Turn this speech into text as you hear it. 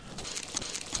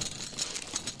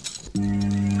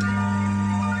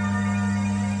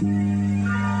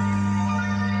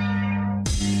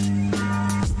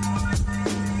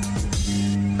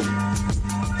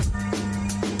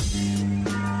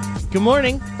Good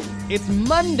morning. It's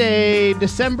Monday,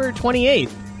 December 28th.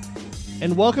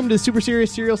 And welcome to Super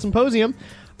Serious Cereal Symposium.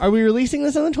 Are we releasing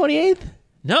this on the 28th?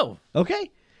 No. Okay.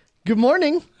 Good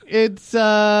morning. It's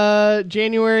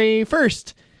January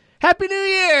 1st. Happy New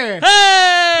Year!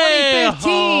 Hey!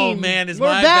 2015. Oh, man, is We're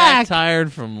my back. back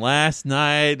tired from last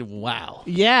night? Wow.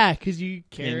 Yeah, because you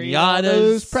carry all Pinatas.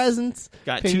 those presents.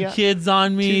 Got Pina- 2 kids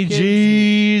on me. 2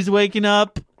 kids. Jeez, waking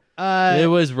up. It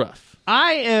was rough.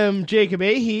 I am Jacob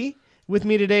Ahee. With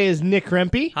me today is Nick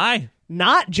Rempe, Hi.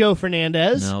 not Joe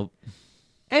Fernandez, Nope.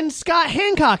 and Scott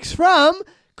Hancox from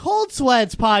Cold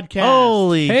Sweats Podcast.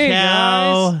 Holy Hey,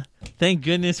 cow. guys. Thank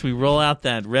goodness we roll out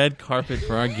that red carpet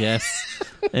for our guests.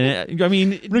 And I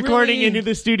mean, Recording really, into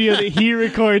the studio that he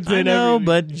records I in know, every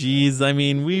but geez, I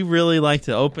mean, we really like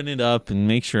to open it up and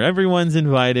make sure everyone's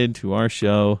invited to our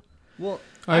show. Well,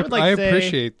 I would like to say,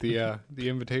 appreciate the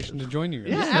invitation to join you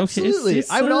guys. Yeah, Okay, absolutely.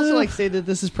 it's, I would also like to say that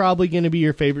this is probably going to be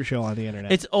your favorite show on the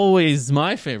internet. It's always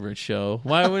my favorite show.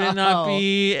 Why would it not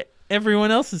be everyone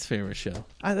else's favorite show?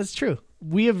 That's true.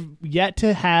 We have yet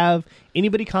to have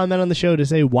anybody comment on the show to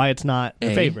say why it's not their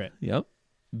A, favorite. Yep.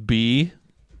 B,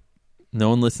 no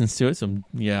one listens to it, so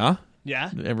yeah.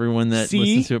 Yeah. Everyone that C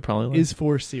listens to it probably likes is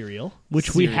for cereal,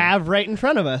 which we Cereal. have right in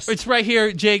front of us. It's right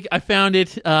here, Jake. I found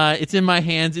it. It's in my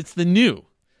hands. It's the new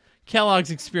Kellogg's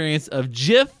experience of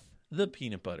Jif the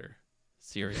peanut butter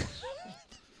cereal.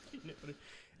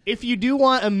 If you do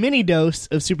want a mini dose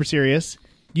of Super Serious,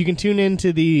 you can tune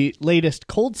into the latest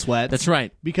Cold Sweats. That's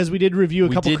right. Because we did review a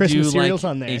We couple did Christmas do, cereals like,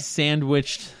 on there. a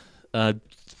sandwiched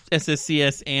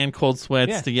SSCS and Cold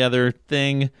Sweats together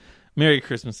thing. Merry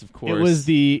Christmas, of course. It was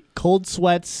the Cold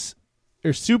Sweats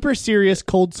or Super Serious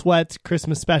Cold Sweats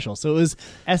Christmas special. So it was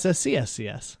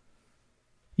SSCSCS.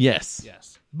 Yes.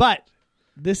 Yes. But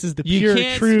this is the You pure,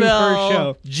 can't true spell first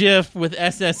show. Jif with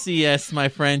SSCS, my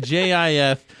friend.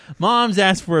 JIF. Mom's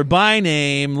asked for a by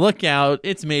name. Look out.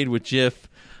 It's made with Jif.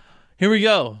 Here we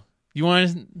go. You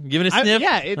want to give it a sniff? Yeah.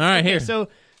 All right, okay, here. So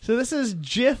this is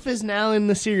Jif is now in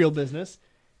the cereal business.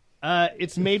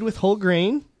 It's made with whole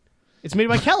grain. It's made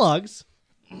by Kellogg's.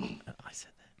 I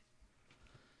said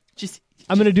that. Just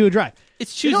I'm going to do a dry.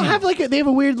 it's They choosing. don't have they have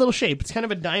a weird little shape. It's kind of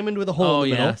a diamond with a hole Oh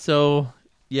in the yeah. middle. So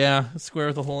yeah, a square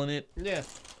with a hole in it. Yeah.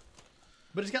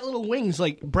 But it's got little wings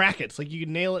like brackets, like you could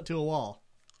nail it to a wall.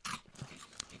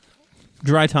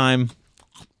 Dry time.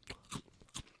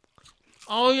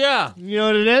 Oh yeah, You know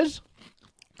what it is?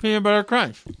 peanut butter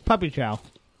crunch. Puppy chow.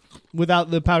 Without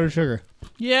the powdered sugar.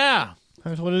 Yeah,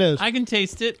 That's what it is. I can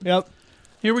taste it. Yep.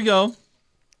 Here we go.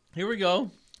 Here we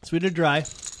go. Sweet or dry.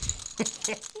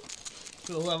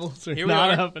 The levels are Here we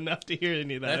not are. up enough to hear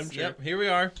any of that, I'm sure. Yep. Here we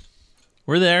are.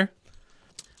 We're there.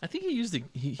 I think he used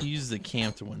he used the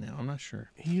camped one now. I'm not sure.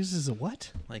 He uses a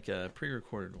what? Like a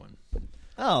pre-recorded one.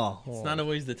 Oh. It's not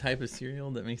always the type of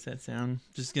cereal that makes that sound.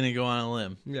 Just gonna go on a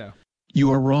limb. Yeah.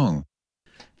 You are wrong.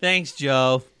 Thanks,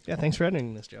 Joe. Yeah, thanks for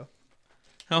editing this, Joe.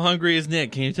 How hungry is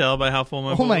Nick? Can you tell by how full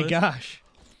my Oh bowl my is? gosh.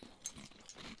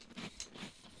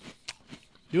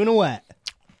 Doing a wet.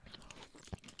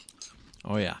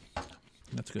 Oh yeah,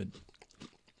 that's good.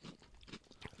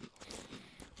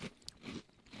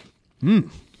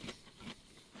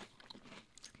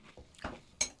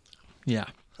 Yeah.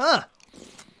 Huh.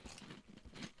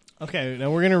 Okay, now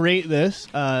we're going to rate this.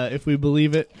 If we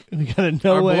believe it, we got to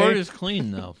know Our way. board is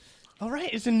clean though. All right,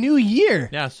 it's a new year.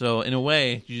 Yeah, so in a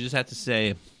way, you just have to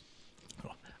say,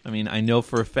 I mean, I know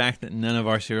for a fact that none of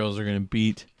our cereals are going to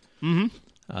beat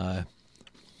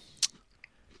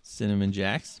Cinnamon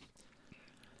Jacks,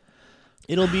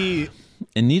 It'll be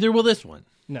and neither will this one.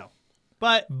 no.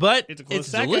 But But It's it's, a close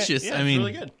second. delicious. Yeah, I it's mean,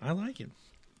 really good. I like it.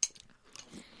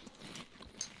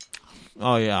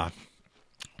 Oh, yeah.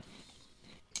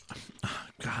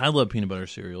 God, I love peanut butter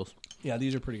cereals. yeah,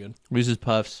 these are pretty good. Reese's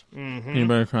Puffs, peanut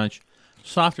butter crunch.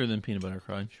 Softer than peanut butter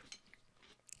crunch.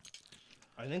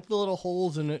 I think the little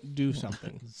holes in it do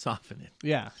something. Soften it.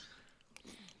 Yeah.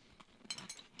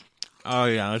 Oh,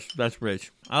 yeah, that's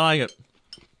rich. I like it.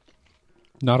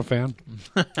 Not a fan.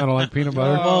 I don't like peanut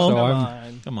butter, Oh, so come I'm.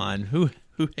 on. Come on, who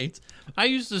hates? I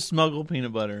used to smuggle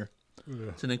peanut butter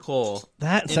to Nicole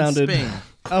That in sounded Spain.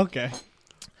 okay.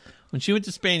 When she went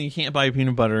to Spain, you can't buy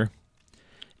peanut butter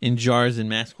in jars in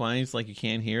mass quantities like you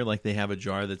can here. Like they have a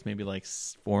jar that's maybe like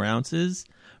 4 ounces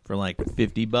for like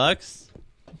 $50.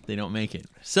 They don't make it.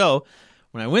 So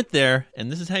when I went there,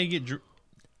 and this is how you get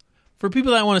for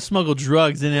people that want to smuggle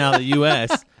drugs in and out of the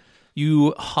U.S.,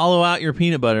 you hollow out your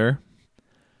peanut butter,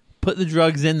 put the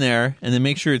drugs in there, and then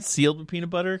make sure it's sealed with peanut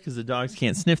butter because the dogs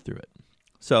can't sniff through it.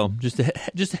 So just a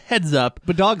heads up.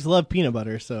 But dogs love peanut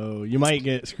butter, so you might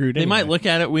get screwed. They anyway. might look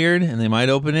at it weird, and they might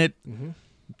open it.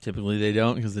 Typically, they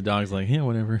don't because the dog's like, yeah,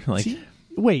 whatever. Like, See?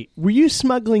 Wait, were you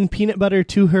smuggling peanut butter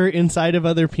to her inside of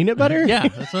other peanut butter? yeah,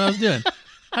 that's what I was doing.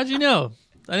 How'd you know?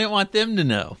 I didn't want them to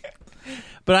know.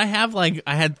 But I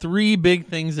had 3 big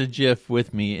things of Jif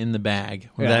with me in the bag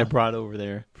that I brought over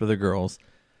there for the girls.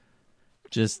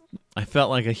 I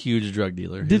felt like a huge drug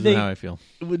dealer. This is how I feel.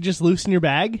 It would just loose in your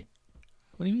bag?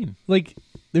 What do you mean? Like,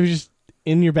 they were just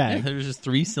in your Yeah, bag? there's just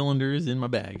 3 cylinders in my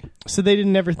bag. So they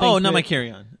didn't never think Oh, not that- my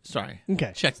carry-on. Sorry.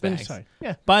 Okay. Check So- bags. Sorry.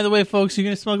 Yeah. By the way, folks, you're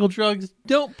going to smuggle drugs,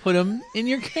 don't put them in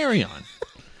your carry-on.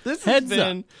 This Heads has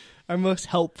been our most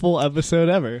helpful episode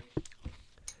ever.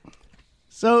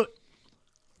 So,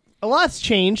 a lot's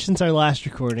changed since our last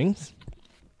recordings.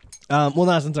 Well,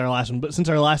 not since our last one, but since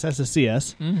our last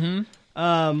SSCS.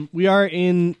 Mm-hmm. We are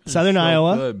in southern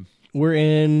Iowa. Good. We're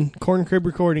in Corn Crib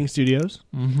Recording Studios.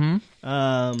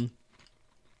 Mm-hmm.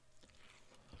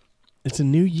 It's a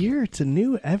new year. It's a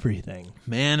new everything.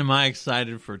 Man, am I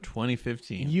excited for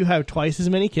 2015. You have twice as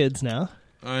many kids now.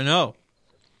 I know.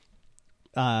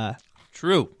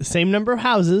 True. The same number of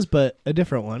houses, but a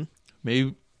different one.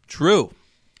 Maybe true.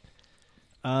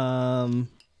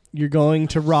 You're going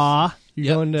to Raw.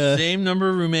 You're going to same number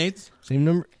of roommates. same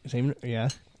number. Yeah.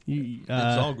 It's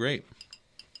all great.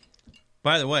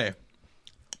 By the way,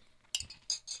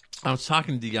 I was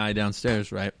talking to the guy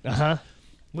downstairs, right?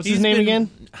 What's He's his name been- again?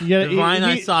 You gotta- Divine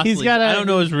Isosceles. He's got I don't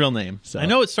know his real name. So. I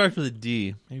know it starts with a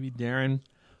D. Maybe Darren.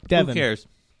 Devin. Who cares?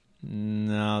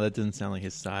 No, that doesn't sound like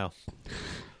his style.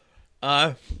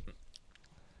 But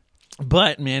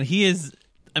man, he's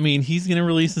going to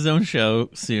release his own show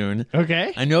soon.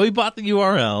 Okay. I know he bought the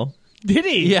URL. Did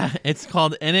he? Yeah, it's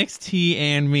called NXT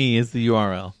and Me is the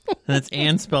URL. And it's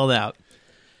and spelled out.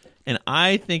 And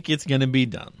I think it's going to be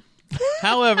dumb.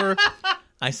 However,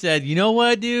 I said, you know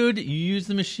what, dude? You use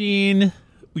the machine,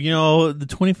 the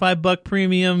 $25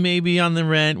 premium maybe on the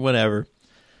rent, whatever.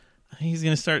 He's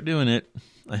going to start doing it.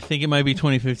 I think it might be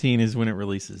 2015 is when it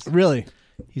releases. Really?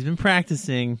 He's been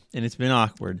practicing, and it's been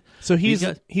awkward. So he's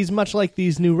Because- much like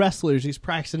these new wrestlers. He's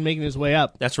practicing making his way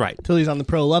up That's right. until he's on the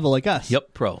pro level like us.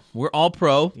 Yep, pro. We're all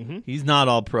pro. He's not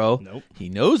all pro. Nope. He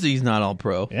knows he's not all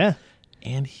pro. Yeah.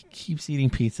 And he keeps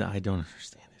eating pizza. I don't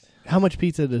understand it. How much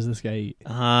pizza does this guy eat?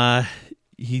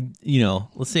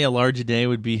 Let's say a large a day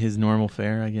would be his normal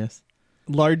fare, I guess.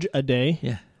 Large a day?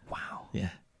 Yeah. Wow. Yeah.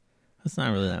 That's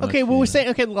not really that much. Okay, well, we're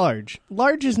saying, large.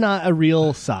 Large is not a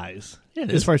real size Yeah, it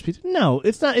as is. far as pizza. No,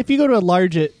 it's not. If you go to a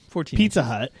large at 14 Pizza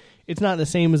inches. Hut, it's not the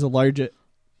same as a large at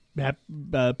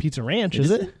Pizza Ranch, is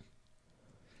it?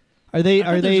 Are they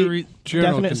I thought there's a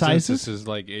General definite consensus sizes? is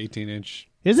like 18-inch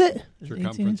Is it?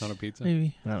 circumference on a pizza.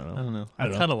 Maybe. I don't know. I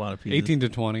cut a lot of pizzas. 18 to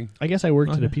 20. I guess I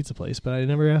worked at a Okay. pizza place, but I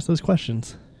never asked those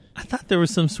questions. I thought there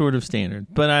was some sort of standard,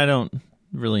 but I don't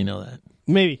really know that.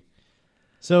 Maybe.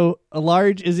 So a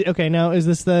large is it okay? Now is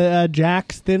this the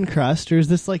Jack's thin crust, or is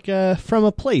this like from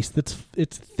a place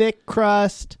it's thick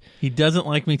crust? He doesn't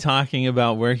like me talking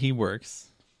about where he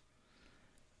works.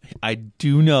 I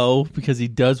do know because he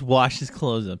does wash his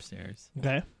clothes upstairs,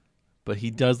 Okay, but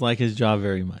he does like his job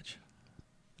very much.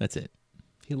 That's it.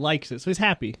 he likes it, so he's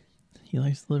happy. He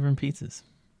likes delivering pizzas.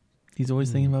 He's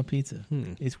always thinking about pizza.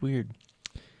 It's weird.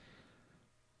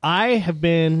 I have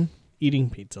been eating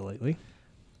pizza lately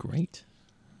Great.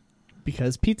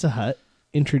 because Pizza Hut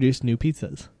introduced new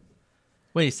pizzas.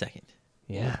 Wait a second.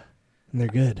 Yeah, and they're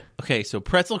good. Okay, so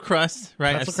pretzel crust,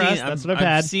 right? Pretzel crust, that's what I've I've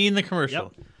had. seen the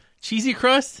commercial. Cheesy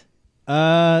crust?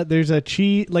 There's a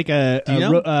cheese like Do you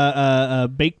know? a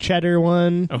baked cheddar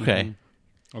one. Okay.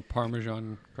 Or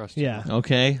Parmesan crust. Yeah.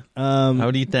 Okay. I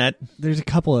would eat that. There's a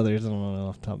couple others I don't know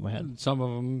off the top of my head. Some of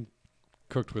them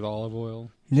cooked with olive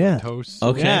oil. Yeah. Toast.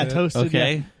 Okay. Yeah, toasted.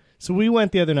 Okay. Yeah. So we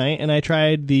went the other night and I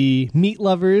tried the Meat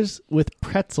Lovers with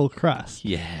pretzel crust.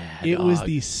 Yeah. It was dog.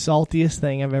 the saltiest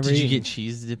thing I've ever Did eaten. you get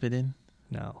cheese to dip it in?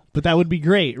 No. But that would be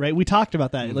great, right? We talked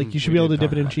about that. Like you should be able to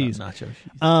dip it in cheese. Nacho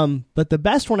cheese. But the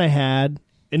best one I had,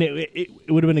 and it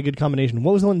would have been a good combination.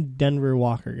 What was the one Denver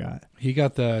Walker got? He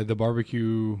got the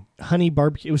barbecue Honey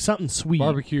barbecue. It was something sweet.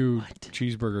 barbecue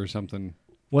cheeseburger or something.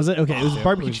 Was it? Okay, it was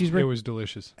barbecue It cheeseburger. was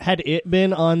delicious. Had it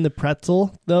been on the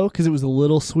pretzel, though, because it was a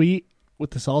little sweet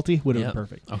with the salty, would have Yep. been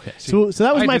perfect. Okay. So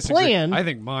that was I my disagree. plan. I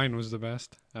think mine was the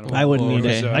best. I wouldn't eat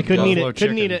okay. it. I couldn't eat buffalo it.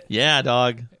 Couldn't eat chicken. it. Yeah,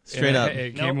 dog. Straight up.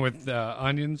 It came with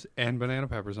onions and banana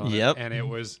peppers on Yep. it, and it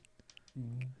was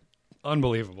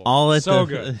unbelievable. All at so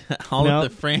the good. all No. at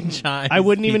the franchise. I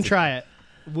wouldn't even pizza. try it.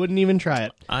 Wouldn't even try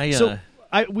it. I So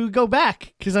we go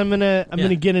back because I'm gonna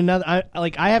get another.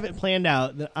 I haven't planned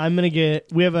out that I'm gonna get.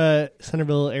 We have a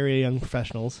Centerville area young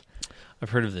professionals I've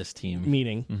heard of this team.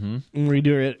 meeting, Mm-hmm. and we're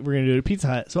gonna do it at Pizza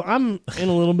Hut. So I'm in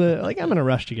a little bit I'm in a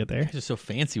rush to get there. You're just so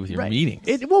fancy with your Right.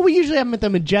 meetings. Well, we usually have them at the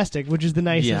Majestic, which is the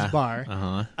nicest Yeah. bar.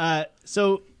 Uh-huh.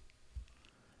 So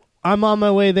I'm on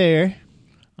my way there.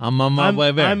 I'm on my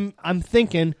way there. I'm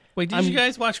thinking. Wait, did you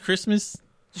guys watch Christmas?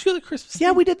 Did you go to Christmas?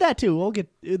 Yeah, we did that too. We'll get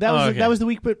that was okay. that was the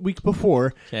week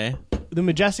before. Okay. The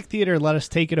Majestic Theater let us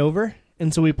take it over,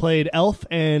 and so we played Elf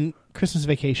and Christmas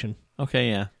Vacation Okay,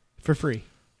 yeah. for free.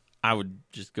 I would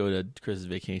just go to Chris's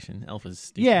Vacation. Elf is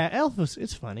stupid. Yeah, Elf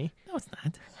it's funny. No, it's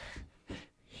not.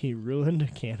 He ruined a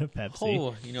can of Pepsi.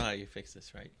 Oh, you know how you fix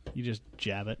this, right? You just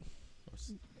jab it,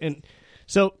 and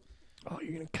so. Oh,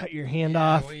 you're gonna cut your hand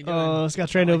off. what are you doing? Oh,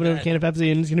 Scott's trying to Like open up a that. can of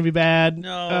Pepsi, and it's gonna be bad.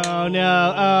 No. Oh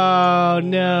no. Oh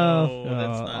no.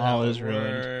 That's Oh, not all how is it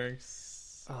ruined.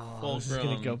 works. Oh, this is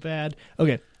Fulcrum. gonna go bad.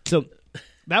 Okay, so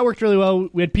that worked really well.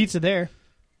 We had pizza there.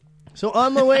 So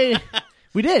on my way,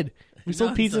 we did. We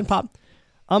sold pizza and pop.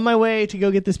 On my way to go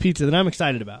get this pizza that I'm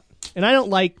excited about, and I don't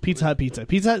like Pizza Hut pizza.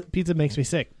 Pizza Hut pizza makes me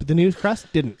sick, but the new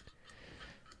crust didn't.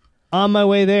 On my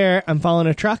way there, I'm following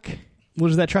a truck. What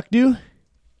does that truck do?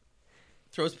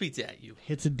 Throws pizza at you.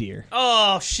 Hits a deer.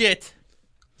 Oh, shit.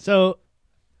 So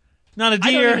Not a I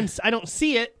deer. don't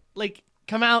see it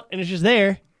come out, and it's just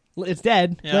there. It's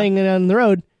dead, Yeah. laying on the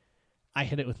road. I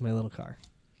hit it with my little car.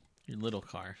 Your little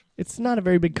car. It's not a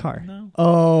very big car. No.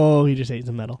 Oh, he just ate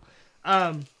some metal.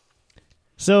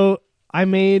 So I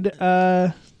made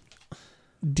a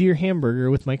deer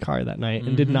hamburger with my car that night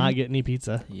and did not get any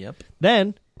pizza. Yep.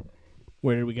 Then,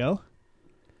 where did we go?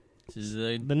 This is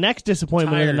a The next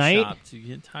disappointment of the tire night, shop to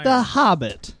get tires. The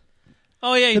Hobbit,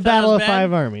 Oh, yeah. You the thought it Battle was of bad?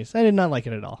 Five Armies. I did not like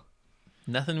it at all.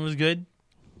 Nothing was good?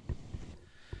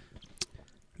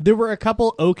 There were a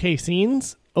couple okay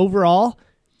scenes. Overall,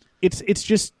 it's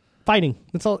just fighting.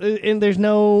 That's all. And there's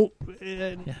no,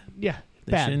 They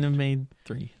bad. shouldn't have made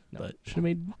 3. But Should have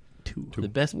made two. the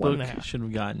best One book and a half. should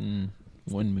have gotten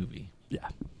 1 movie. Yeah.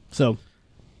 So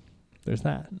there's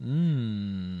that.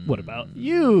 Mm. What about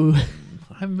you?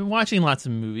 I've been watching lots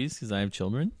of movies because I have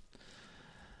children.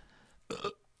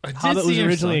 I did Hobbit see was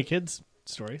originally a some- kid's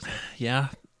story. So. Yeah.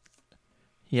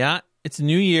 Yeah, it's a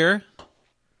new year.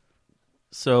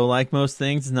 So, like most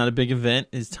things, it's not a big event.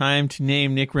 It's time to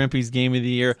name Nick Rempe's Game of the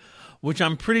Year, which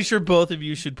I'm pretty sure both of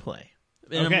you should play.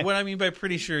 And Okay. what I mean by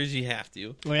pretty sure is you have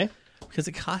to. Okay. Because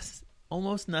it costs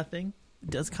almost nothing. It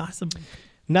does cost some.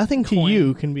 Nothing to Coin.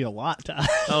 you can be a lot to us.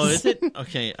 Oh, is it?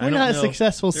 Okay. I We're don't not a know.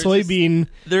 successful There's soybean.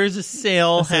 There's a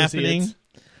sale Associates.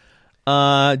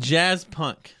 happening. Jazz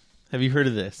Punk. Have you heard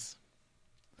of this?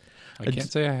 I can't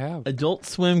say I have. Adult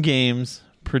Swim Games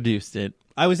produced it.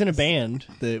 I was in a band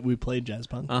that we played jazz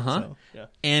punk. Uh-huh. So, yeah.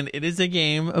 And it is a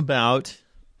game about,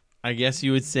 I guess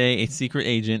you would say, a secret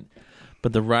agent.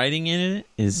 But the writing in it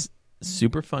is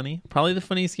super funny. Probably the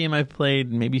funniest game I've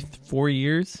played in maybe 4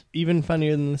 years. Even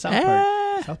funnier than the South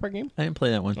Park. South Park game? I didn't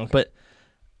play that one. Okay. But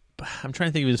I'm trying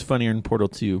to think if it was funnier in Portal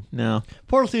 2. No.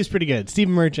 Portal 2 is pretty good.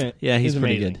 Stephen Merchant. Yeah, he's is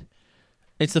pretty amazing. good.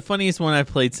 It's the funniest one I've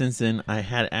played since then. I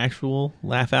had actual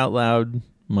laugh out loud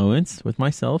moments with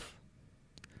myself.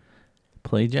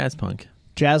 Play Jazz Punk.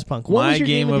 Jazz punk. What My was your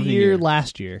game of the year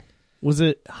last year? Was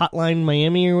it Hotline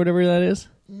Miami or whatever that is?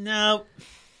 No.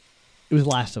 It was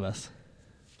Last of Us.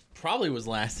 Probably was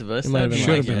Last of Us. It might have That'd been be Should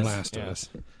my have been guess. Last of Us.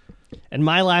 And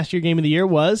my last year game of the year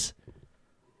was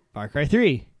Far Cry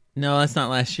 3. No, that's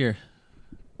not last year.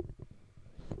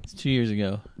 It's 2 years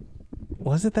ago.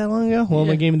 Was it that long ago? Well,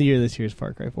 Yeah. my game of the year this year is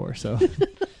Far Cry 4, so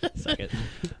suck it.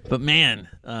 But man,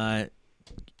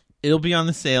 it'll be on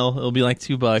the sale. It'll be like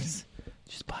 $2.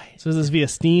 Just buy it. So is this via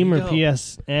Steam or There you go.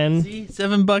 PSN? See,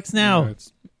 $7 now.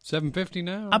 It's $7.50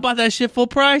 now. I bought that shit full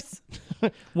price.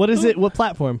 What is it? What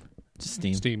platform? Just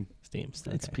Steam. Steam. Steam. It's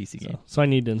a Okay. PC game. So I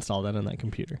need to install that on that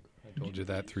computer. I told you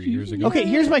that 3 years ago. Okay,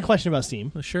 here's my question about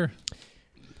Steam. Oh, sure.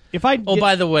 If I Oh, get-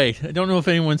 by the way, I don't know if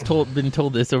anyone's been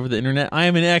told this over the internet. I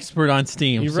am an expert on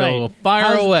Steam, You're so right.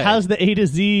 fire away. How's the A to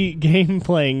Z game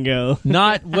playing go?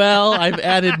 Not well. I've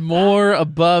added more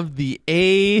above the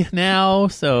A now,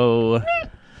 so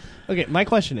Okay, my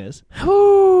question is, if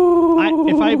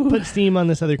I put Steam on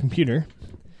this other computer,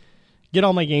 get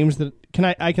all my games that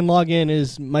I can log in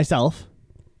as myself.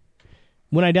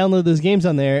 When I download those games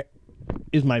on there,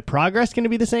 is my progress going to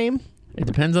be the same? it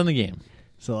depends on the game.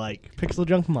 So like Pixel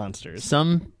Junk Monsters.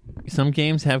 Some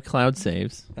games have cloud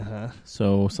saves. Uh-huh.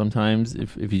 So sometimes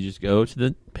if you just go to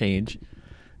the page,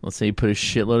 let's say you put a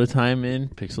shitload of time in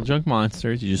Pixel Junk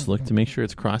Monsters, you just look to make sure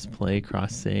it's cross-play,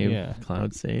 cross-save, Yeah.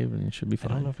 cloud save, and it should be I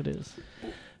don't know fine. if it is.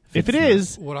 If it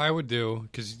is, What I would do,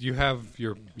 because you have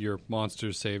your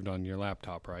monsters saved on your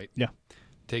laptop, right? Yeah.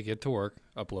 Take it to work,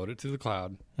 upload it to the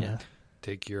cloud. Yeah.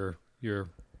 Take your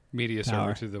media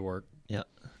Power. server to the work, Yeah.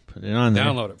 Put it on there.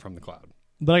 download it from the cloud.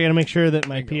 but I got to make sure that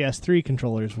my There you go. PS3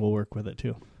 controllers will work with it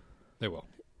too. They will.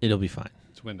 It'll be fine.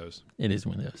 It's Windows. It is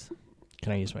Windows.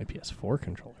 Can I use my PS4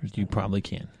 controllers? You probably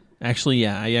can. Actually,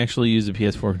 yeah. I actually use a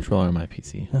PS4 controller on my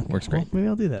PC. Works Well, great. maybe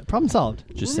I'll do that. Problem solved.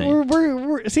 Just saying.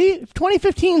 We're see,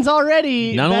 2015's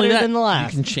already Not better only that, than the you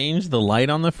last. can change the light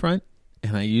on the front,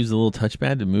 and I use the little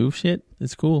touchpad to move shit.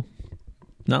 It's cool.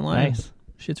 Not lying. Nice.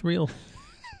 Shit's real.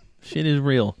 Shit is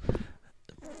real.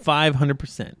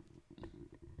 500%.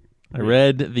 I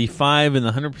read the 5 and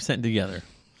the 100% together.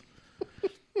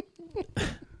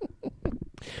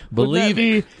 Believe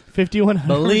it. 5100.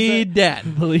 Believe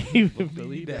that.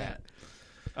 Believe that.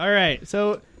 All right.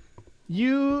 So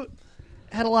you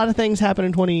had a lot of things happen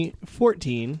in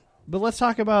 2014, but let's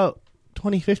talk about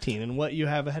 2015 and what you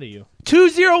have ahead of you.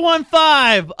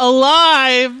 2015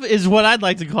 alive is what I'd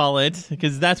like to call it,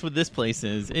 because that's what this place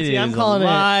is. It See, is I'm calling it-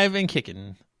 alive and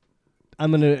kicking.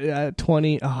 I'm going to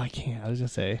 20. Oh, I can't. I was going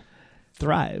to say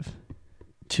Thrive.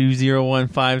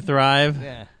 2015 thrive.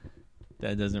 Yeah.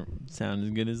 That doesn't sound as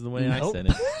good as the way I Nope. said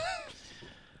it.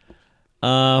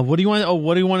 What do you want? Oh,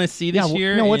 what do you want to see this Yeah,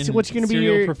 year? no, what's in going to be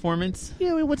serial your performance?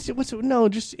 Yeah, what's no,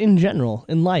 just in general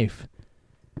in life.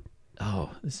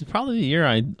 Oh, this is probably the year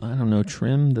I don't know,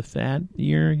 trim the fat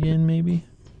year again, maybe.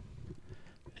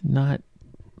 Not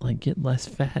like get less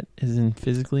fat, as in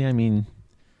physically. I mean,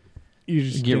 You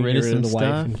just Get gonna rid of some the wife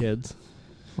stuff. and kids.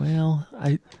 well,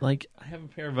 I have a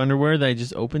pair of underwear that I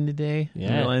just opened today. I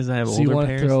realized I have so you older want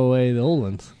pairs. to throw away the old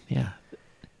ones. Yeah.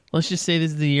 Let's just say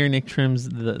this is the year Nick trims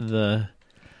the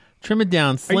trim it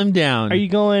down, slim down. Are you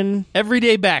going?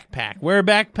 Everyday backpack. Wear a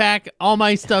backpack. All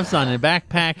my stuff's on a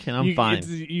backpack, and I'm you, fine.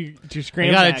 You just I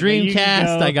got a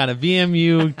Dreamcast. I got a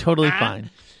VMU. Totally fine.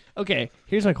 Okay,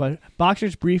 here's my question: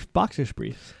 boxers briefs.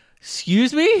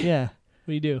 Excuse me? Yeah, what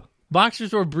do you do?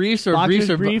 Boxers or briefs or Boxers briefs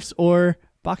or briefs or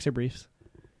boxer briefs?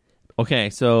 Okay,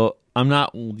 so I'm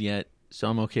not old yet, so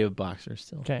I'm okay with boxers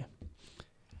still. Okay,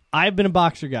 I've been a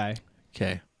boxer guy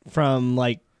Okay, from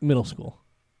like middle school,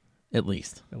 at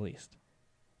least. at least.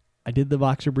 I did the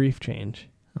boxer brief change.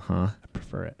 Uh-huh. I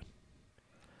prefer it.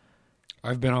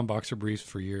 I've been on boxer briefs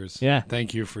for years. Yeah.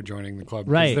 Thank you for joining the club.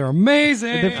 'cause Right. They're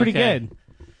amazing. They're pretty Okay. good.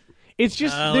 It's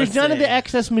just there's let's none of see. the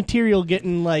excess material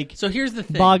getting like So here's the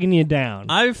thing. bogging you down.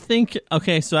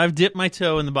 So I've dipped my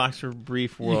toe in the boxer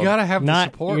brief world. You gotta have the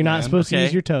not support. you're not man. supposed to Okay.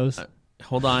 use your toes.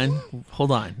 Hold on.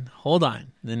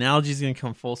 The analogy's going to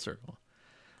come full circle.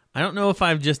 I don't know if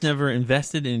I've just never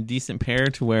invested in a decent pair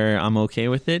to where I'm okay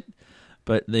with it,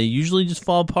 but they usually just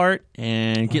fall apart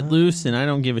and get loose, and I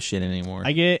don't give a shit anymore.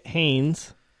 I get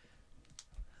Hanes.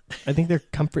 I think they're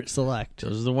Comfort Select.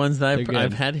 Those are the ones that They're good.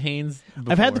 I've had Hanes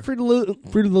before. I've had the Fruit of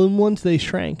the Loom ones. They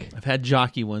shrank. I've had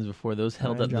Jockey ones before. Those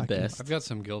held had up the Jockey. best. I've got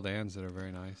some Gildans that are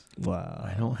very nice. Wow. I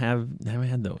haven't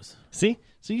had those. See?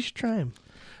 So you should try them.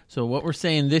 So what we're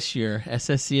saying this year,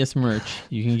 SSCS merch,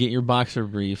 you can get your boxer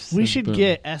briefs. We and should boom.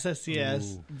 get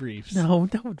SSCS briefs. No,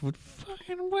 would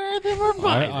fucking wear them or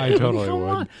buy them. I totally Come would.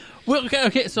 on. Well,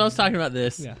 okay. So I was talking about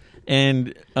this, Yeah.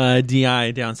 and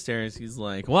Di downstairs, he's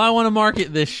like, "Well, I want to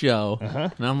market this show,"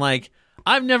 and I'm like,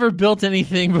 "I've never built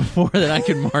anything before that I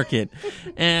could market,"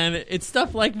 and it's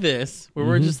stuff like this where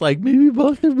we're just like, maybe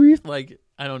boxer brief, like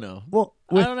I don't know. Well,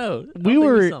 I don't know. I don't we think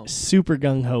were sell 'em. super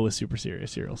gung ho with Super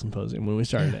Serious Cereal Symposium when we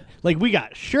started it. Like we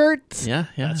got shirts. Yeah.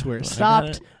 That's where it I got stopped.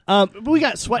 it. But we got I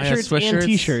got sweatshirts and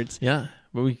T-shirts. Yeah,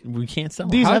 but we can't sell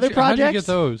 'em. These How'd other you projects. get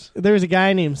those? There was a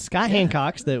guy named Scott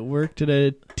Hancocks that worked at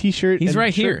a T-shirt. He's and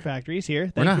right shirt here. factory. He's here.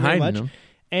 Thank We're not you very hiding much. them.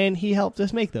 And he helped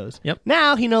us make those. Yep.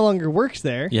 Now he no longer works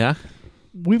there. Yeah.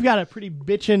 We've got a pretty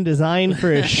bitchin' design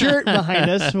for a shirt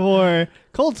behind us for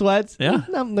cold sweats. Yeah.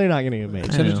 No, they're not going to get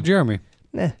made. Send it know. to Jeremy.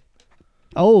 Nah.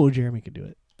 Oh, Jeremy could do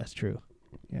it. That's true.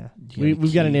 Yeah. You got a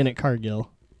We've got an key. in at Cargill.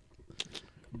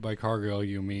 By Cargill,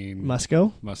 you mean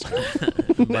Musco?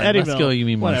 Musco. By Eddie Musco, Mill. you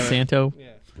mean Whatever. Monsanto? Yeah.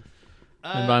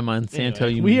 And by Monsanto,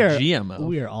 Anyway, you we mean are- GMO.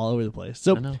 We are all over the place.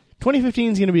 So I know.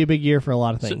 2015 is going to be a big year for a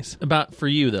lot of So, things. about for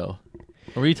you though,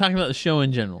 or were you talking about the show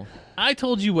in general? I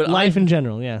told you what Life in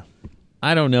general, yeah.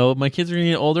 I don't know. My kids are gonna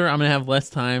get older. I'm gonna have less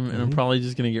time, and I'm probably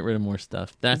just gonna get rid of more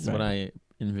stuff. That's what I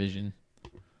envision.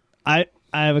 I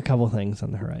have a couple things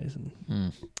on the horizon.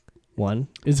 One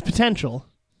is potential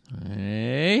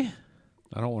Hey.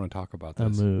 I don't want to talk about a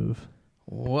this. move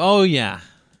Oh yeah,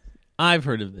 I've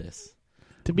heard of this.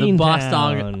 to The Beantown.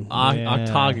 Boston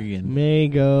Octagon. May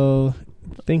go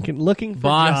looking for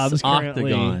Boss jobs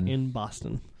currently Octagon. in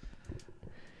Boston.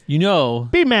 You know,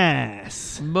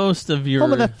 B-Mass. most of your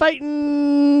Home of the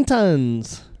fighting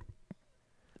tons.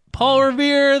 Paul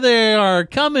Revere, they are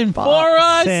coming for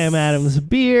us. Sam Adams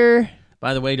beer.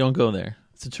 By the way, don't go there.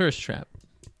 It's a tourist trap.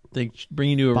 They bring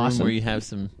you to a Boston? room where you have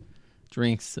some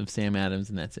drinks of Sam Adams,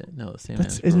 and that's it. No, Sam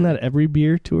Adams. Isn't that every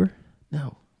beer tour?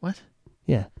 No. What?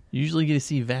 Yeah. You usually get to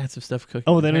see vats of stuff cooking.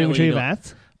 Oh, they don't even Apparently show you don't.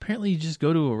 vats? Apparently, you just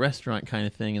go to a restaurant kind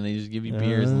of thing, and they just give you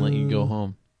beers and let you go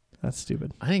home. That's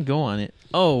stupid. I didn't go on it.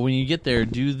 Oh, when you get there,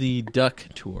 do the duck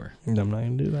tour. I'm not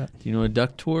going to do that. Do you know what a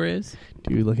duck tour is?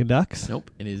 Do you look at ducks?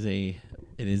 Nope. It is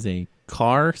a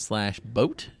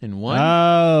car/boat in one.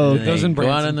 Oh, and Those they in go out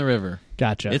Branson. on the river.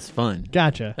 gotcha. It's fun.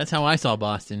 Gotcha. That's how I saw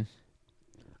Boston.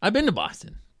 I've been to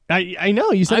Boston. I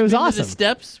know. You said it was I've been awesome. to the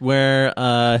steps where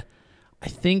I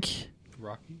think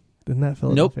Rocky. Isn't that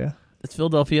Philadelphia? it's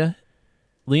Philadelphia.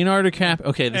 Leonardo DiCaprio.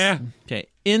 Okay, okay.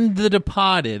 In The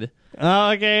Departed,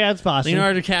 Oh, okay. That's Boston.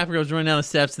 Leonardo DiCaprio's running down the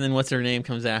steps, and then what's her name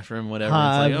comes after him. Whatever. It's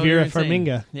like, oh, Vera you're insane.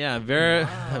 Farmiga. Yeah,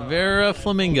 Vera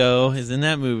Flamingo is in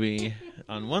that movie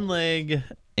on one leg,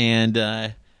 and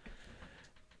I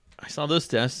saw those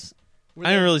steps. I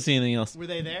didn't really see anything else. Were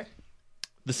they there?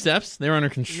 The steps, they were under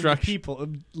construction. People.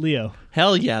 Leo.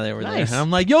 Hell yeah, they were Nice. there. And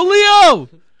I'm like, yo, Leo,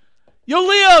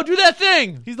 do that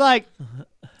thing. He's like,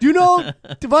 do you know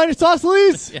Divine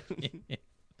Isosceles?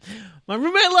 My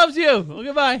roommate loves you. Well,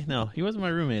 goodbye. No, he wasn't my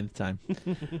roommate at the time.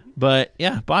 But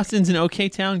yeah, Boston's an okay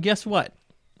town. Guess what?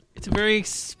 It's a very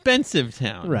expensive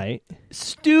town. Right.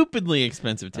 Stupidly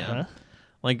expensive town. Uh-huh.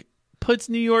 Like, puts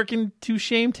New York into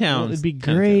shame towns. Well, it'd be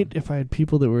kind of great town. if I had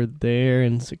people that were there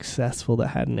and successful that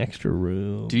had an extra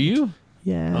room. Do you?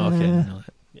 Yeah. Oh, okay. I didn't know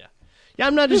that. Yeah,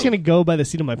 I'm not just going to go by the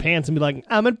seat of my pants and be like,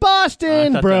 I'm in I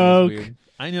Boston, thought that was broke. weird.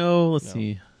 I know. Let's No.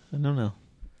 see. I don't know.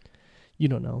 You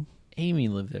don't know. Amy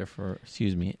lived there for,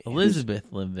 Elizabeth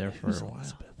lived there for Who's a while.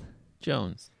 Elizabeth?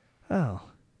 Jones. Oh.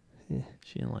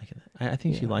 She didn't like it. I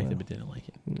think she Yeah, liked well. it but didn't like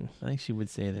it. Mm. I think she would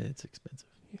say that it's expensive.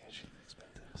 Yeah, she's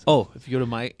expensive. Oh, if you go to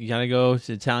Mike, you gotta go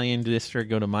to Italian district.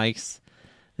 Go to Mike's.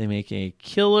 They make a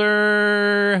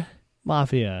killer.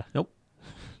 Mafia.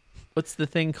 What's the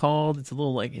thing called? It's a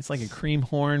little like it's like a cream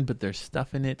horn, but there's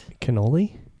stuff in it.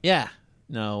 Cannoli? Yeah.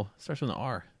 No, starts with an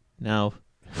R. No,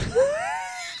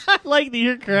 I like that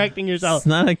you're correcting yourself. it's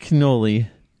not a cannoli.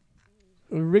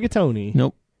 Rigatoni.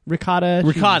 Nope. Ricotta.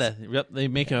 Ricotta. Yep. They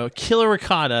make a killer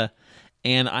ricotta,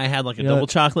 and I had like a You know double what?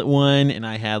 chocolate one, and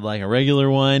I had like a regular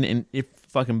one, and it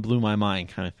fucking blew my mind,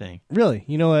 kind of thing. Really?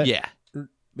 You know what? Yeah.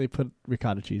 They put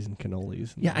ricotta cheese in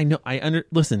cannolis. Yeah, I know.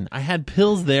 Listen, I had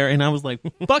pills there, and I was like,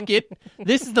 "Fuck it,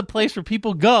 this is the place where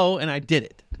people go," and I did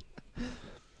it.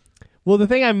 Well, the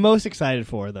thing I'm most excited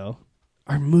for, though,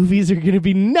 our movies are going to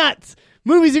be nuts.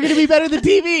 Movies are going to be better than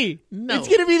TV. No. It's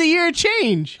going to be the year of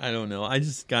change. I don't know. I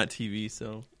just got TV,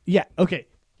 so Yeah. Okay.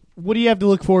 What do you have to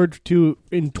look forward to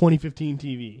in 2015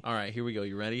 TV? all right. Here we go.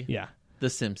 You ready? Yeah. The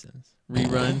Simpsons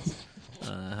reruns.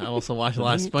 I also watch a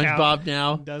lot of Doesn't SpongeBob count.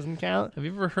 now. Doesn't count. Have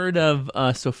you ever heard of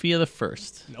Sophia the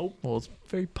First? Nope. Well, it's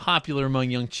very popular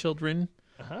among young children,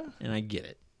 Uh-huh. and I get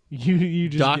it. You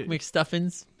just Doc get-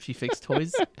 McStuffins. She fixed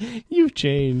toys. You've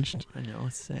changed. I know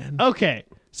it's sad. Okay.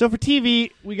 So for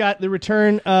TV, we got the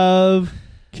return of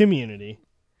Community.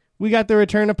 We got the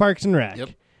return of Parks and Rec. Yep.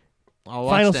 I'll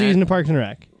watch Final that. season of Parks and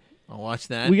Rec. I'll watch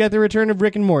that. We got the return of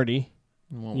Rick and Morty.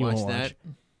 We'll you watch won't that. watch.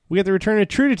 We got the return of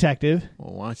True Detective,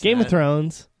 We'll watch Game that. of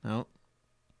Thrones, No.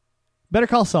 Better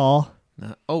Call Saul.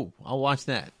 No. Oh, I'll watch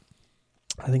that.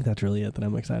 I think that's really it that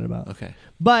I'm excited about. Okay.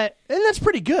 And that's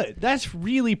pretty good. That's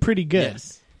really pretty good.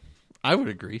 Yes. I would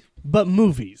agree. But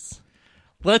movies.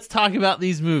 Let's talk about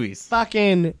these movies.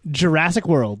 Fucking Jurassic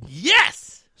World.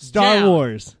 Yes! Star Down.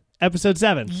 Wars. Episode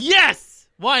 7. Yes!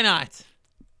 Why not?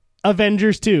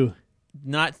 Avengers 2.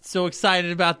 Not so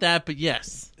excited about that, but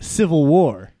yes. Civil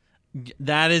War.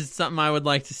 That is something I would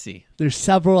like to see. There's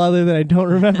several other that I don't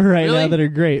remember right Really? now that are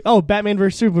great. Oh, Batman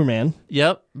vs. Superman.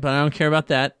 Yep, but I don't care about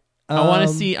that.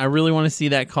 I really want to see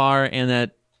that car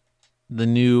and the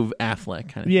new Affleck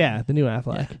kind of Yeah, the new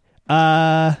Affleck.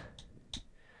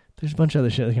 There's a bunch of other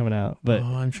shit coming out. But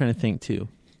thing. Oh, I'm trying to think too.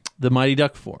 The Mighty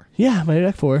Duck 4. yeah, Mighty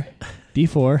Duck 4.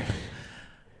 D4.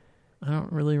 I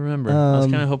don't really remember. I was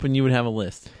kind of hoping you would have a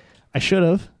list. I should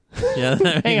have. Yeah,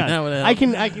 Hang on. that would help.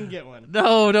 I can get one.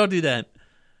 No, don't do that.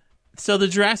 So the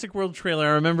Jurassic World trailer,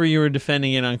 I remember you were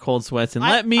defending it on Cold Sweats, and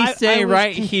let me say I was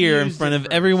right here in confused front at of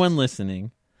first. everyone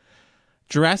listening,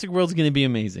 Jurassic World's going to be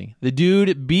amazing. The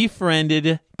dude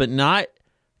befriended, but not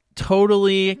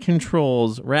totally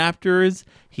controls raptors.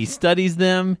 He studies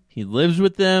them. He lives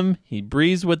with them. He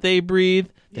breathes what they breathe.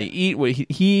 They eat what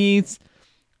he eats,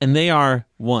 and they are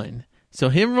one. So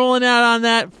him rolling out on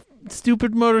that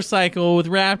stupid motorcycle with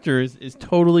raptors is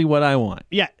totally what I want.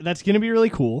 Yeah, that's gonna be really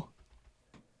cool.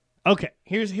 Okay,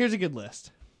 here's a good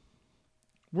list.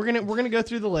 We're gonna go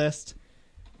through the list,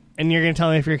 and you're gonna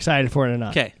tell me if you're excited for it or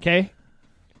not. Okay. Okay.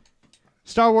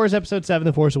 Star Wars Episode 7: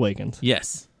 The Force Awakens.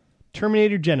 Yes.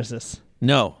 Terminator Genesis.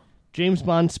 No. James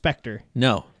Bond Spectre.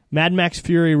 No. Mad Max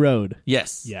Fury Road.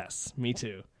 Yes. Yes, me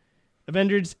too.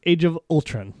 Avengers Age of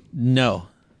Ultron. No.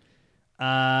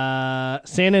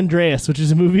 San Andreas, which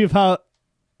is a movie about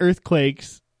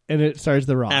earthquakes, and it stars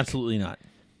The Rock. Absolutely not.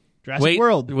 Jurassic Wait,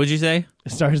 World. what'd you say?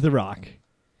 It stars The Rock.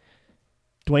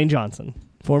 Dwayne Johnson,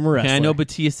 former wrestler. Okay, I know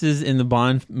Batista's in the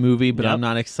Bond movie, but Yep. I'm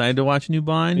not excited to watch new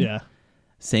Bond. Yeah.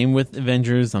 Same with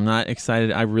Avengers. I'm not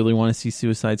excited. I really want to see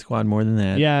Suicide Squad more than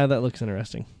that. Yeah, that looks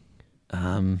interesting.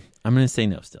 I'm going to say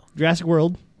no still. Jurassic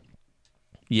World.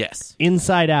 Yes.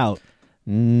 Inside Out.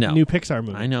 No. New Pixar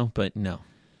movie. I know, but no.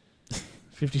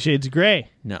 50 Shades of Grey.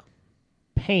 No.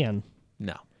 Pan.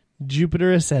 No.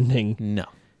 Jupiter Ascending. No.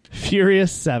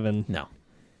 Furious 7. No.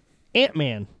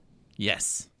 Ant-Man.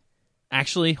 Yes.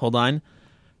 Actually, hold on.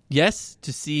 Yes,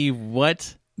 to see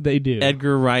what They do.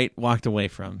 Edgar Wright walked away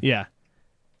from. Yeah.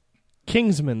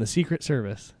 Kingsman, The Secret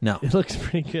Service. No. It looks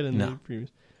pretty good in No. the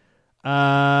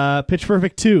previews. Pitch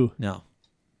Perfect 2. No.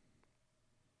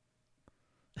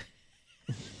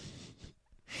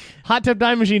 Hot Tub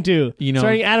Time Machine 2. You know-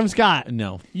 Starring Adam Scott.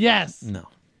 No. Yes. No.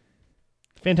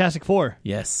 Fantastic Four.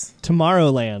 Yes.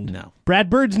 Tomorrowland. No. Brad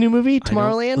Bird's new movie, I don't-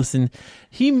 Tomorrowland. Listen,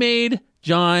 he made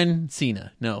John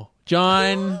Cena. No.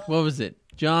 John, what was it?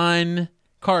 John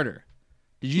Carter.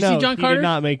 Did you no, see John he Carter? did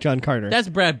not make John Carter. That's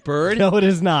Brad Bird. No, it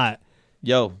is not.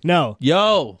 Yo. No,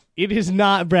 Yo. it is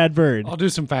not Brad Bird. I'll do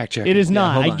some fact checking. It is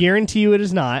not. hold I on. guarantee you it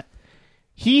is not.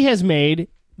 He has made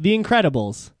The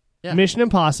Incredibles, Yeah. Mission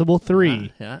Impossible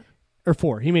 3, Yeah. or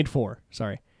 4. He made 4,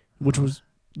 sorry, which was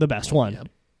the best one. Yep.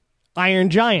 Iron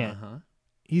Giant. Uh-huh.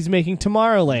 He's making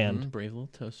Tomorrowland. Brave Little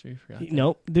Toaster. You forgot. that.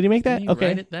 Nope. Did he make that? Didn't he Okay.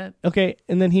 write it that? Okay.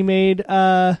 And then he made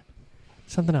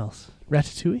something else.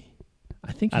 Ratatouille?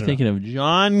 I think I you're don't thinking of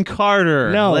John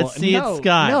Carter. No. Let's see no, it,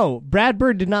 Scott. No. Brad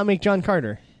Bird did not make John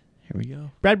Carter. Here we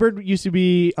go. Brad Bird used to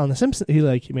be on The Simpsons. He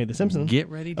made The Simpsons. Get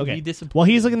ready to Okay. be disappointed. While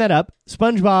he's looking that up,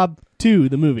 SpongeBob 2,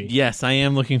 the movie. Yes, I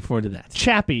am looking forward to that.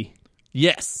 Chappie.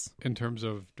 Yes. In terms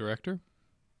of director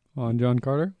on John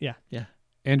Carter, Yeah. Yeah.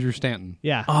 Andrew Stanton.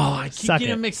 Yeah. Oh, I keep Suck getting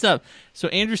it. them mixed up. So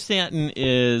Andrew Stanton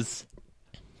is.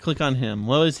 Click on him.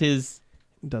 What was his?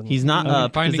 Doesn't- He's not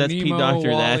up because Finding that's Nemo, Pete Doctor.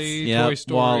 Wall-E, That's Toy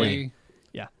Story. Wall-E.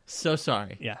 Yeah. So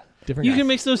sorry. Yeah. Different You guy. can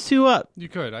mix those two up. You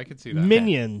could. I could see that.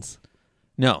 Minions.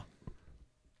 No.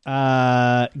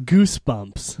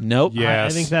 Goosebumps. Nope.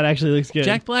 Yes. I think that actually looks good.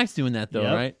 Jack Black's doing that though,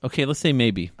 Yep. right? Okay, let's say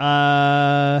maybe.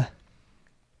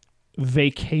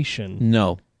 Vacation.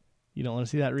 No. You don't want to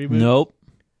see that reboot? Nope.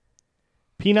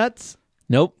 Peanuts.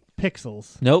 Nope.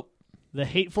 Pixels. Nope. The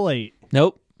Hateful Eight.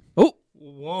 Nope. Oh,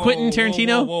 Whoa, Quentin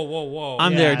Tarantino? Whoa.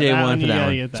 I'm Yeah, there day that one one, for you that gotta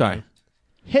one. get that Sorry. one.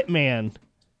 Hitman.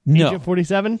 No. Agent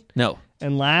 47. No.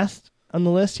 And last on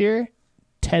the list here,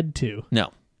 Ted 2.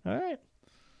 No. All right.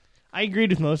 I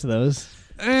agreed with most of those.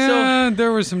 And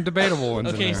there were some debatable ones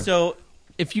in Okay, there. so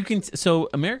if you can, so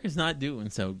America's not doing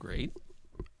so great,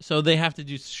 so they have to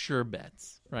do sure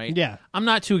bets, right? Yeah. I'm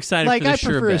not too excited Like, for the I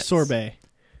sure prefer a bets. sorbet.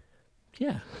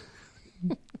 Yeah.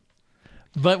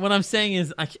 But what I'm saying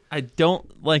is, I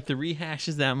don't like the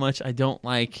rehashes that much. I don't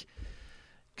like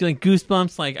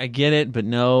Goosebumps. Like, I get it, but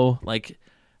no. Like,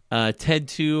 Ted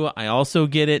 2, I also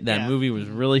get it. That Yeah. movie was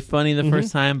really funny the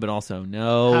first time, but also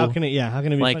no. How can it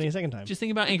be Like, funny a second time? Just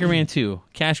think about Anchorman 2.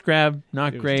 Cash grab,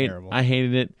 not It was great. terrible. I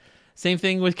hated it. Same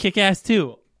thing with Kick-Ass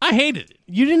 2. I hated it.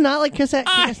 You did not like Kiss I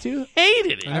Ass 2?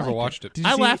 hated it. I never watched it. Did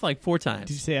you I see- laughed like 4 times.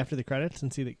 Did you say after the credits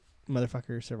and see the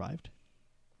motherfucker survived?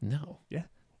 No. Yeah.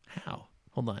 How?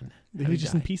 Hold on. He How'd was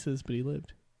just in die? pieces, but he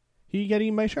lived. He got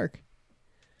eaten by a shark.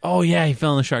 Oh, yeah, he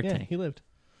fell in the Shark Yeah, Tank. he lived.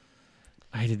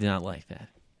 I did not like that.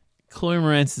 Chloe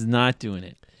Moretz is not doing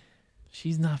it.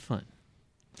 She's not fun.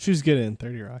 She was good in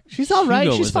 30 Rock. She's all right.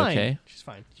 Hugo She's was fine. okay. She's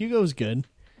fine. Hugo's good.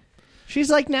 She's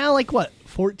like now, like what,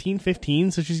 14,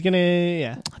 15? So she's gonna,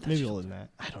 maybe older than that.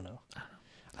 I don't know.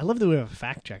 I love that we have a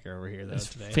fact checker over here though It's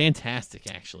today. fantastic,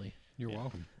 actually. You're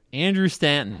welcome. Andrew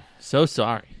Stanton. So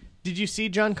sorry. Did you see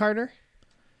John Carter?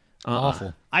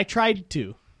 Awful. I tried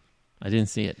to. I didn't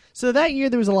see it. So that year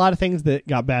there was a lot of things that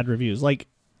got bad reviews. Like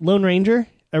Lone Ranger,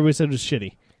 everybody said it was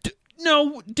shitty.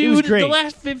 No, dude, great. the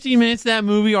last 15 minutes of that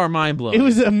movie are mind-blowing. It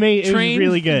was amazing. It was Train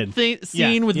really good.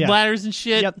 scene with yeah. bladders and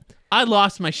shit. Yep. I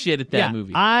lost my shit at that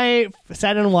movie. I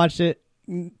sat down and watched it.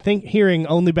 hearing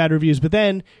only bad reviews, but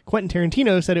then Quentin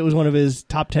Tarantino said it was one of his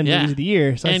top 10 Yeah. movies of the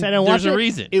year. So I And said I watched there's a it.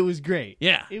 reason. It was great.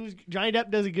 Yeah. It was. Johnny Depp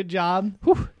does a good job.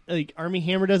 Like Armie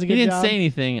Hammer does a He good didn't job. say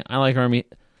anything. I like Army.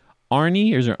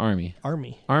 Arnie or is it Army?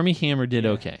 Army Hammer did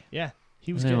okay. Yeah,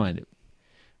 he was Never good. mind it.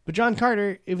 But John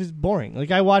Carter, it was boring.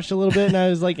 Like I watched a little bit and I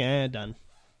was like, done.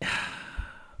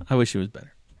 I wish it was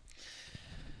better.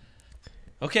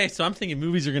 Okay, so I'm thinking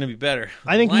movies are going to be better.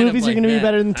 I think Line up movies are like going to be that.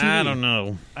 better than TV. I don't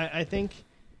know. I think.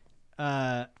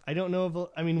 I don't know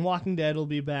if I mean Walking Dead will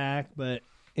be back, but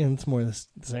it's more the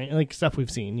same like stuff we've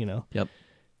seen. You know. Yep.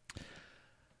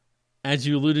 As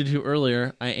you alluded to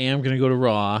earlier, I am going to go to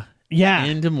Raw Yeah.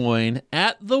 in Des Moines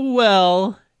at the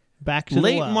Well. Back to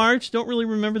Late the well. March. Don't really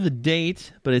remember the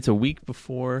date, but it's a week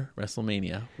before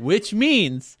WrestleMania, which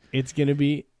means It's going to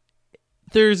be.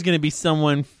 there's going to be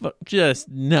someone just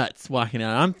nuts walking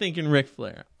out. I'm thinking Ric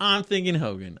Flair. I'm thinking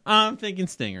Hogan. I'm thinking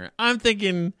Stinger. I'm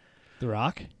thinking The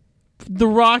Rock. The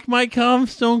Rock might come.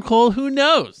 Stone Cold. Who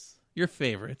knows? Your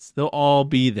favorites. They'll all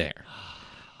be there.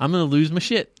 I'm going to lose my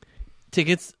shit.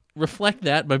 Tickets reflect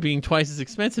that by being twice as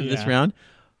expensive this Yeah. round.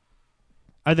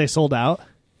 Are they sold out?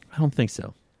 I don't think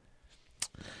so.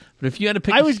 But if you had to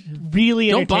pick, I was really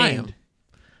don't buy entertained.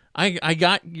 them. I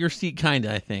got your seat,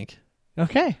 kinda. I think.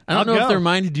 Okay. I don't know if they're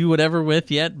mine to do whatever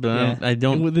with yet, but I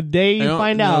don't. With the day I you don't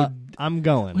find know. out, I'm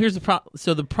going. Here's the problem.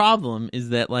 So the problem is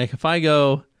that, like, if I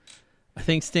go, I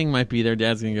think Sting might be there.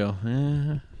 Dad's gonna go,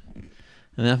 and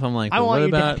if I'm like, I well, want what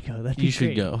your dad about to go. That'd be you should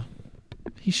great. go.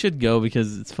 He should go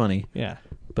because it's funny. Yeah.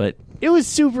 But It was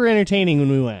super entertaining when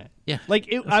we went. yeah, Like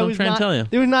it, That's what I I'm was trying to not, tell you.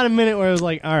 There was not a minute where I was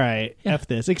like, "All right, Yeah. f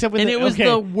this." Except when and it was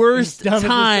the worst as dumb as it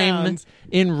time sounds.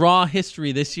 in Raw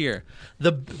history this year.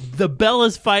 The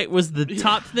Bellas fight was the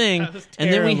top thing, that was and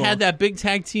then we terrible. had that big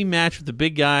tag team match with the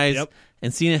big guys. Yep.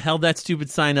 And Cena held that stupid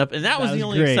sign up, and that was the was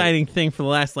only great. exciting thing for the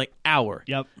last like hour.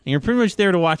 Yep. And you're pretty much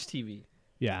there to watch TV.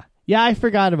 Yeah. Yeah, I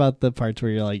forgot about the parts where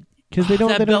you're like, because they don't.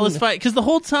 That they don't Bellas fight, because the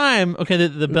whole time, okay,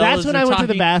 the Bellas. That's when are I went to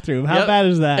the talking- bathroom. How Yep. bad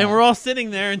is that? And we're all sitting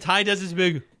there, and Ty does this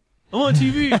big, "I'm on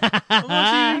TV, I'm on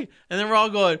TV," and then we're all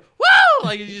going, "Woo!"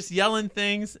 Like he's just yelling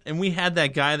things. And we had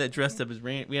that guy that dressed up as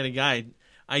Randy. We had a guy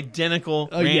identical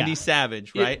Randy yeah.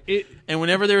 Savage, right? It- and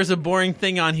whenever there was a boring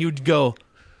thing on, he would go,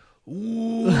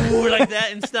 "Ooh," like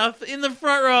that and stuff in the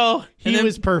front row. he And then-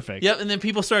 was perfect. Yep, and then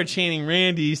people started chanting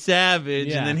Randy Savage,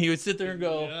 Yeah. and then he would sit there and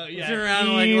go, sit around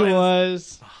and he like,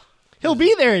 was. He'll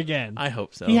be there again. I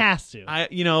hope so. He has to.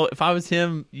 If I was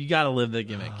him, you got to live the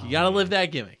gimmick. You got to live that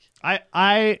gimmick.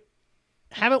 I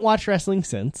haven't watched wrestling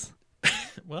since,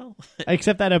 Well,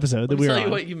 except that episode that let we me were tell you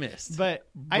on. what you missed. But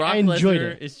Brock I enjoyed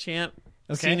Lesnar it. is champ.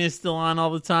 Okay. Cena is still on all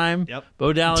the time. Yep.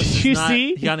 Bo Dallas Did is you not.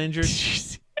 see? He got injured. Did you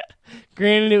see?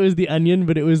 Granted, it was the Onion,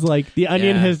 but it was like the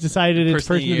Onion Yeah. has decided it's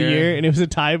Person of Person of the the Year. Year, and it was a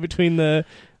tie between the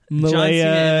Cena and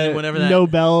Malaya whatever that-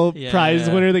 Nobel Yeah. Prize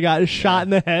winner that got shot in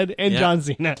the head, and Yeah. John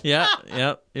Cena.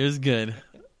 Yep. It was good. It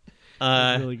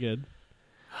was really good.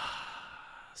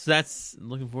 So that's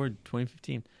looking forward to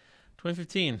 2015.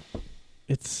 2015.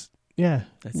 It's yeah.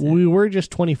 That's it. We were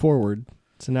just 20 forward,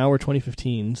 so now we're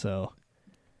 2015. So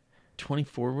 20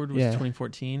 forward was Yeah.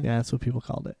 2014. yeah, that's what people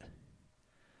called it.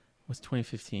 What's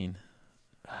 2015?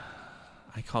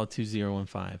 I call it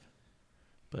 2015.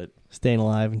 But Staying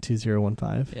Alive in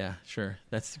 2015. yeah, sure.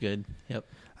 That's good. Yep.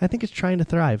 I think it's trying to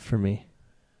thrive for me.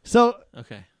 So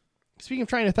Okay. speaking of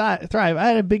trying to thrive, I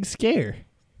had a big scare.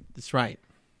 That's right.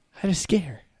 I had a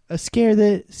scare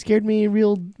that scared me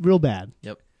real bad.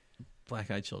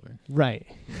 Black-eyed children. Right.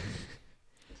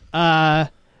 I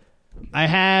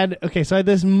had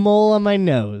this mole on my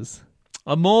nose.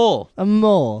 A mole. A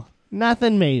mole.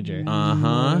 Nothing major.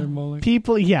 Uh-huh.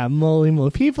 People,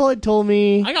 mole. People had told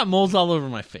me, I got moles all over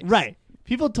my face. right.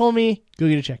 People told me, go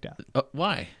get it checked out.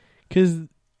 Why? Because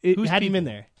it Who's hadn't people? been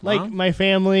there. Like Mom? my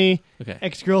family, Okay.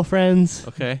 ex-girlfriends.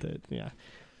 Okay. Yeah.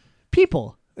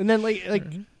 People. And then like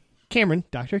Cameron,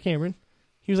 Dr. Cameron,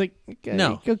 he was like, okay,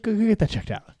 No. go get that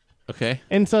checked out. Okay.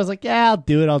 And so I was like, yeah, I'll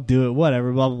do it,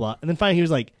 whatever, blah, blah, blah. And then finally he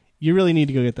was like, you really need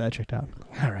to go get that checked out.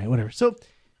 All right, whatever. So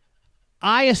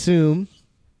I assume,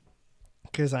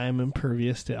 because I am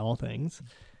impervious to all things,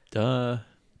 Duh.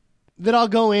 that I'll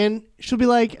go in, she'll be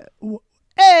like,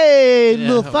 hey, Yeah,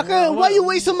 little fucker, why you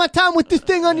wasting my time with this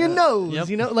thing on your nose? Yep.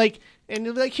 You know, like, and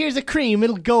you'll be like, here's a cream,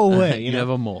 it'll go away. You know? have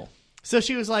a mole. So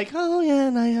she was like, oh, yeah,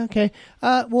 no, okay.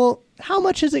 Well, how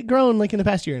much has it grown, like, in the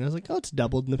past year? And I was like, oh, it's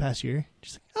doubled in the past year.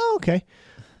 She's like, oh, okay.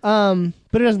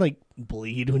 But it doesn't, like,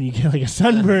 bleed when you get, like, a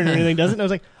sunburn or anything, does it? And I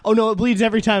was like, oh, no, it bleeds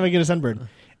every time I get a sunburn.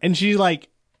 And she, like,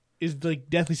 is, like,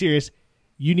 deathly serious.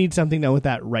 You need something done with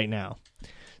that right now.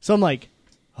 So I'm like,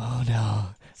 oh, no.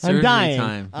 Surgery I'm dying.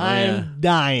 time. Oh, I'm yeah.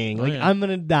 dying. Oh, Like, yeah. I'm going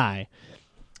to die.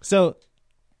 So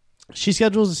she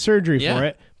schedules a surgery Yeah. for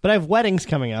it, but I have weddings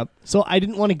coming up, so I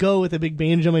didn't want to go with a big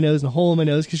bandage on my nose and a hole in my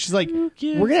nose because she's like, we're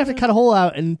gonna have to cut a hole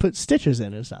out and put stitches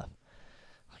in and stuff.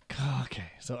 Like, oh,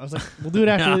 okay, so I was like, we'll do it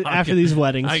after No, after these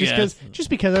weddings, I just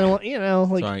because I don't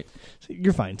want, like, Sorry.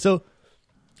 you're fine. So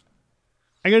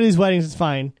I go to these weddings, it's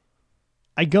fine.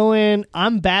 I go in,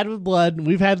 I'm bad with blood.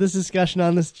 We've had this discussion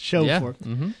on this show Yeah. before.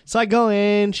 Mm-hmm. So I go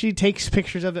in, she takes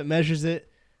pictures of it, measures it.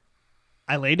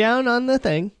 I lay down on the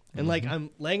thing, and like I'm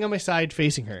laying on my side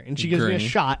facing her, and she gives me a Gurney.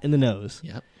 shot in the nose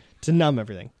Yep. to numb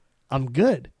everything. I'm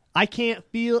good. I can't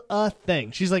feel a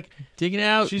thing. She's like, Dig it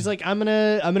out. I'm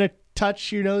gonna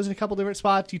touch your nose in a couple different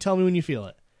spots. You tell me when you feel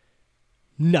it.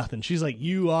 Nothing. She's like,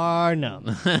 you are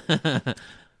numb.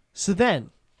 So then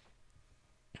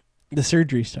the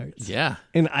surgery starts. Yeah.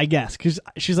 And I guess, because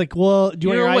she's like, well, do you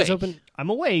want You're your eyes awake. open? I'm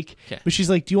awake. 'Kay. But she's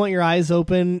like, do you want your eyes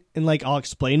open? And like, I'll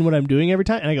explain what I'm doing every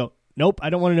time. And I go, nope, I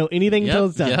don't want to know anything until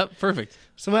it's done. Yep. Perfect.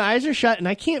 So my eyes are shut and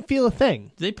I can't feel a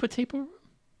thing. Did they put tape over?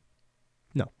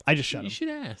 No, I just shut You them. should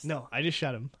ask. No, I just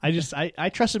shut them. I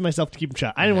trusted myself to keep them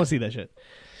shut. I didn't want to see that shit.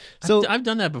 So I've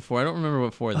done that before. I don't remember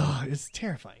what for though. oh, it's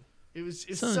terrifying.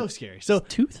 It's Son. so scary. So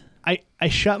Tooth. I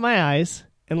shut my eyes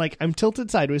and like I'm tilted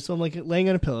sideways, so I'm like laying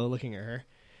on a pillow looking at her,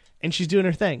 and she's doing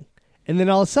her thing. And then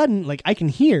all of a sudden, like I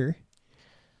hear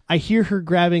her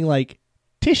grabbing like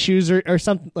tissues or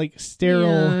something like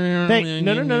sterile thing.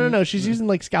 No. She's using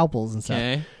like scalpels and stuff.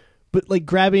 Okay. But like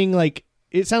grabbing like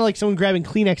it sounded like someone grabbing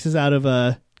Kleenexes out of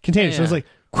a container. Yeah, So it was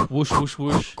yeah. like Whoosh, whoosh,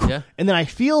 whoosh. Yeah. and then I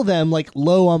feel them like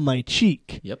low on my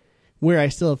cheek Yep. where I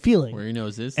still have feeling. Where your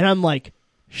nose is. And I'm like,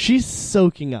 she's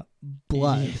soaking up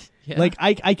blood. Yeah. Like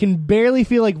I can barely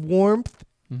feel like warmth,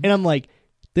 and I'm like,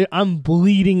 I'm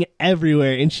bleeding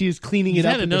everywhere, and she's cleaning You've it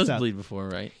up. had a with this stuff. nosebleed before,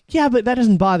 right? Yeah, but that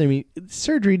doesn't bother me.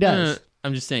 Surgery does.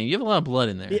 I'm just saying, you have a lot of blood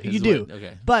in there. You is do. what-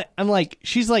 okay. But I'm like,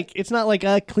 she's like, it's not like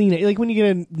a Kleenex. Like when you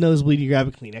get a nosebleed, you grab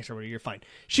a Kleenex or whatever, you're fine.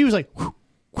 She was like,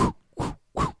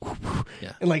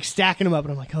 Yeah. and like stacking them up,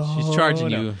 and I'm like, oh, She's charging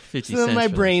no. you 50 So cents. then my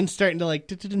for brain's starting to like,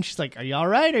 and she's like, are you all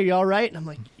right? Are you all right? And I'm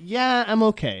like, yeah, I'm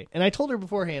okay. And I told her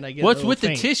beforehand, I this. get What's a little with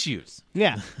faint. the tissues?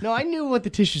 Yeah. No, I knew what the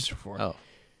tissues were for. Oh.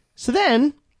 So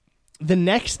then, the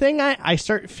next thing I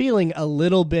start feeling a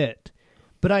little bit,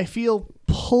 but I feel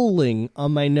pulling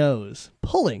on my nose.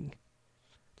 Pulling.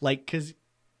 Like, because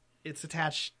it's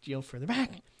attached, further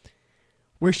back.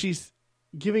 Where she's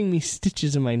giving me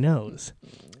stitches in my nose.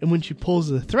 And when she pulls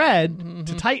the thread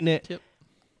to tighten it, Yep.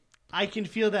 I can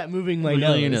feel that moving my Wiggle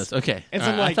nose. your nose. Okay. And All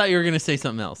so I'm right, I like- thought you were going to say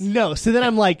something else. No, so then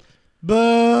I'm like,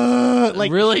 but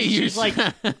like Really? she's like,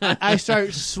 I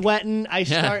start sweating. I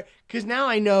start because now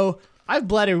I know I've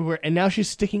bled everywhere, and now she's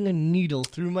sticking a needle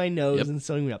through my nose Yep. and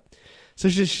sewing me up. So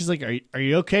she's like, are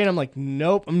you okay? And I'm like,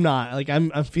 nope, I'm not. Like I'm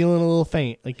feeling a little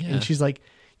faint. Like, Yeah. and she's like,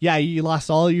 yeah, you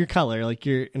lost all your color. Like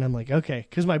and I'm like, okay,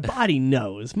 because my body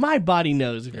knows. My body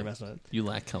knows if you're messing with it. You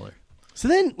lack color. So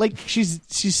then, like, she's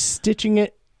stitching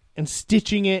it and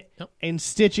stitching it Yep. and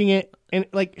stitching it, and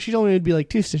like she told me it'd be like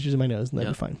 2 stitches in my nose, and that'd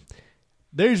Yep. be fine.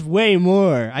 There's way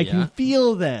more. I Yeah. can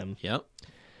feel them. Yep.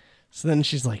 So then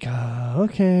she's like,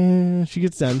 okay. She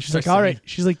gets done. She's like, Starts all to- right.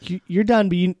 She's like, you're done,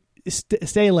 but you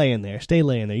stay laying there. Stay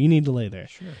laying there. You need to lay there.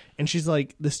 Sure. And she's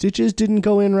like, the stitches didn't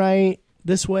go in right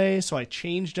this way, so I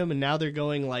changed them, and now they're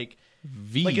going like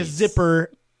a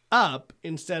zipper up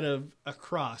instead of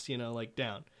across, like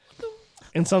down.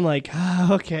 And so I'm like,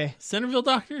 okay. Centerville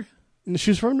doctor? And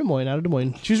she was from Des Moines, out of Des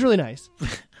Moines. She was really nice.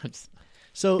 Just-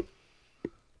 So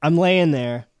I'm laying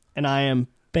there, and I am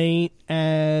faint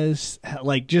as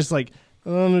like just like,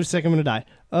 oh, in a second I'm gonna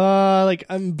die. Like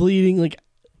I'm bleeding. Like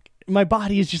my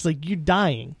body is just like, you're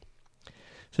dying.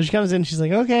 So she comes in, she's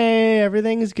like, okay,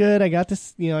 everything is good. I got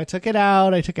this. I took it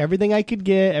out. I took everything I could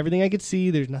get, everything I could see.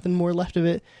 There's nothing more left of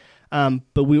it.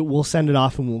 But we'll send it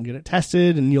off and we'll get it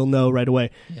tested, and you'll know right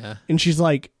away. yeah. And she's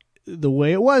like, the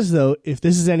way it was, though, if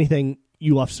this is anything,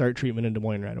 you will have to start treatment in Des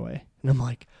Moines right away. And I'm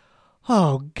like,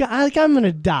 oh, God, like, I'm going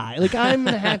to die. Like, I'm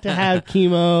going to have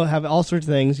chemo, have all sorts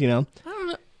of things, I don't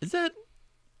know. Is that...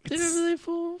 Did It's- they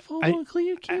full I-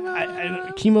 clear chemo?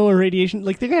 I chemo or radiation,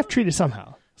 like, they're going to have to treat it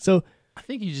somehow. So, I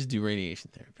think you just do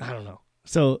radiation therapy. I don't know.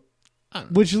 So, I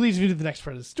don't know. which leads me to the next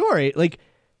part of the story. Like,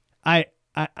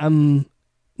 I'm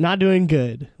not doing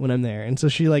good when I'm there. And so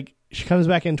she comes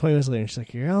back in 20 minutes later, and she's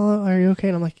like, are you okay?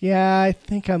 And I'm like, yeah, I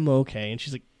think I'm okay. And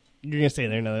she's like, you're going to stay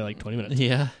there another, 20 minutes.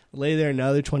 Yeah. Lay there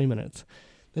another 20 minutes.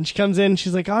 Then she comes in, and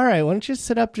she's like, all right, why don't you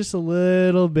sit up just a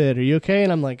little bit? Are you okay?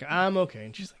 And I'm like, I'm okay.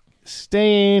 And she's like,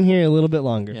 stay in here a little bit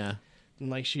longer. Yeah.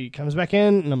 And she comes back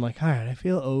in, and I'm like, all right, I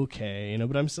feel okay,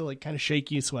 but I'm still kind of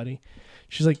shaky, sweaty.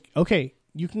 She's like, okay,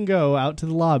 you can go out to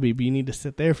the lobby, but you need to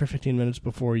sit there for 15 minutes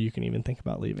before you can even think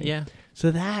about leaving. Yeah.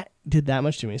 So that did that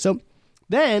much to me. So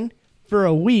then for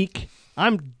a week,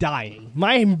 I'm dying.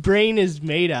 My brain is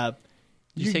made up.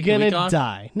 You You're take a gonna week off?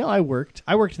 die. No, I worked.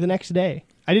 I worked the next day.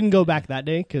 I didn't go back that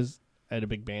day because I had a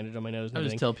big bandage on my nose and I just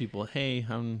everything. tell people, hey,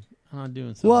 I'm not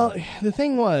doing something. Well, the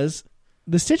thing was,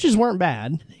 the stitches weren't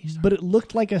bad, but it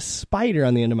looked like a spider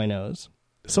on the end of my nose.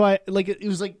 So it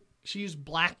was like she used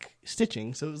black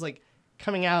stitching, so it was like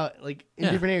coming out like in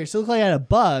different areas. So it looked like I had a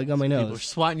bug on my people are nose.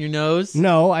 swatting your nose.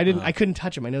 No, I didn't. I couldn't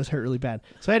touch it. My nose hurt really bad.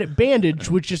 So I had it bandaged,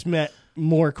 which just meant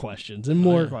more questions and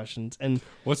more questions. And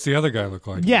What's the other guy look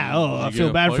like? yeah, I get feel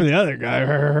a bad point? for the other guy.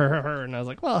 And I was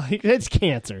like, well, it's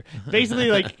cancer. Basically,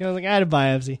 like I was like, I had a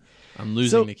biopsy. I'm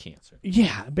losing to cancer.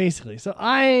 Yeah, basically. So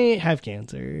I have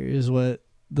cancer is what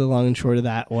the long and short of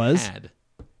that was Had.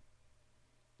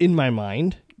 in my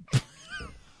mind.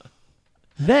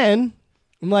 Then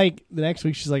I'm like, the next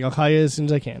week she's like, I'll call you as soon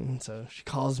as I can. So she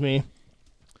calls me,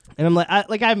 and I'm like, I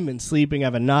haven't been sleeping. I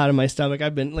have a knot in my stomach.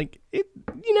 I've been like,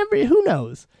 who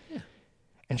knows? Yeah.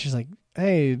 And she's like,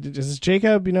 hey, this is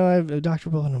Jacob. You know, I have a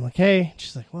Dr. Bull. And I'm like, hey. And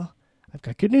she's like, well, I've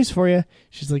got good news for you.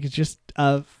 She's like, it's just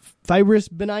fibrous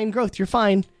benign growth. You're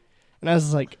fine. And I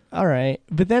was like, all right.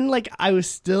 But then like I was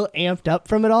still amped up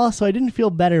from it all, so I didn't feel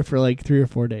better for like 3 or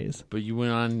 4 days. But you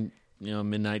went on,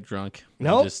 midnight drunk.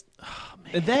 Nope. Just, oh,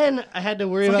 man. And then I had to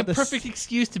worry It's about like a this. perfect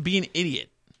excuse to be an idiot.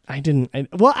 I didn't.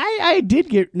 I did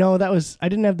get. No, that was. I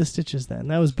didn't have the stitches then.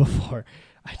 That was before.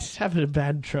 I just have a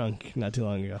bad trunk not too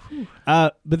long ago.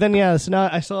 But then so now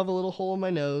I still have a little hole in my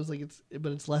nose,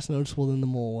 but it's less noticeable than the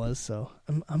mole was. So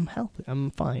I'm healthy. I'm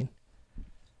fine.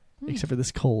 Except for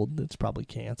this cold, that's probably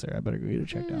cancer. I better go get it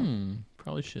checked out.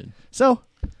 Probably should. So,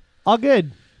 all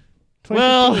good.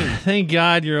 Well, 2015. thank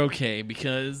God you're okay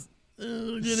because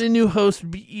get a new host would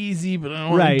be easy, but I don't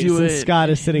want right. to do Since it. Scott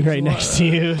is sitting right next to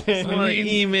you. A lot of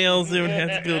emails they would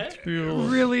have to go through.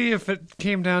 Really, if it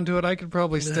came down to it, I could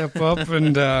probably step up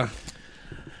and.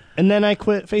 And then I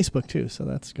quit Facebook too, so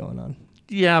that's going on.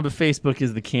 Yeah, but Facebook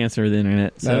is the cancer of the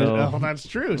internet. So That's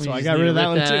true. So we I just got need rid to of that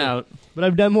rip one too. out. But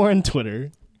I've done more on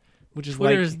Twitter, which is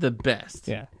Twitter's the best.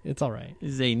 yeah, it's all right.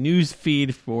 Is a news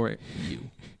feed for you.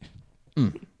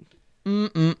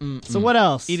 So what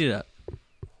else? Eat it up.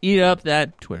 Eat up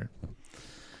that Twitter.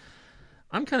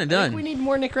 I'm kind of I done. think we need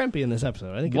more Nick Rempe in this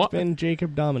episode. I think What? it's been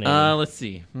Jacob dominating. Let's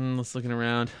see. Let's looking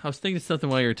around. I was thinking of something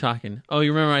while you were talking. Oh,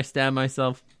 you remember I stabbed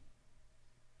myself?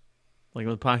 Like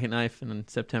with a pocket knife in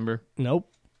September? Nope.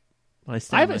 I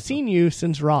stabbed I haven't myself. seen you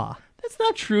since Raw. That's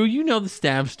not true. You know the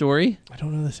stab story. I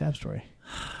don't know the stab story.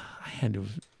 I had to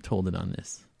have told it on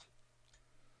this.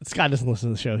 Scott doesn't listen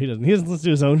to the show. He doesn't listen to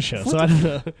his own show, so I don't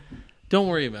know. Don't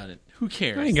worry about it. Who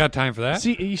cares? I ain't got time for that.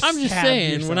 See, you I'm just stabbed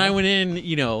saying, yourself. when I went in,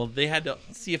 they had to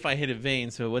see if I hit a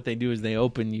vein. So what they do is they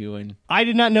open you and... I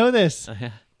did not know this.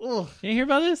 Ugh. Ugh. You hear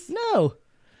about this? No.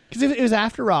 Because it was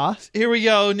after Raw. Here we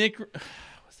go, Nick. Was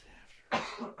it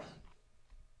after?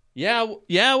 Yeah,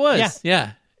 it was.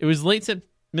 Yeah. It was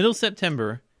middle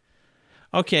September.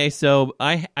 Okay, so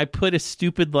I put a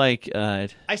stupid I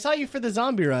saw you for the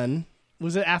zombie run.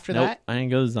 Was it after nope, that? I didn't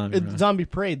go to the zombie run. Zombie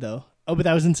parade, though. Oh, but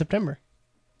that was in September.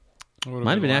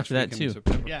 Might have been after that, too.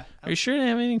 Yeah. Are you sure I didn't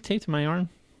have anything taped to my arm?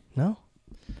 No.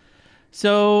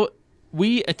 So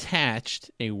we attached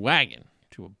a wagon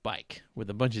to a bike with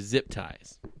a bunch of zip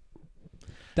ties.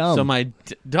 Dumb. So my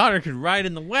daughter could ride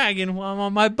in the wagon while I'm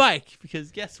on my bike.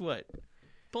 Because guess what?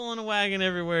 Pulling a wagon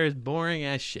everywhere is boring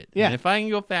as shit. Yeah. And if I can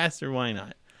go faster, why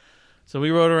not? So we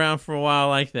rode around for a while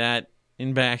like that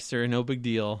in Baxter. No big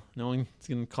deal. No one's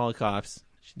going to call the cops.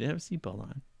 She did have a seatbelt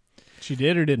on. She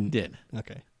did or didn't? Did.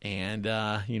 Okay. And,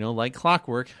 like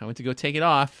clockwork, I went to go take it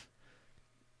off.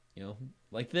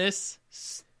 Like this.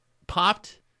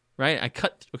 Popped. Right? I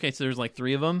cut. Okay, so there's like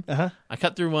 3 of them. Uh-huh. I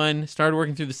cut through one, started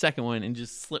working through the second one, and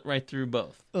just slit right through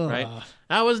both. Ugh. Right?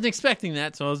 I wasn't expecting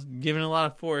that, so I was giving a lot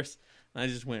of force. And I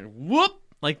just went whoop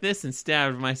like this and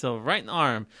stabbed myself right in the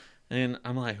arm. And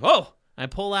I'm like, oh! I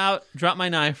pull out, drop my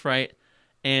knife, right?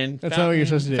 And That's not what you're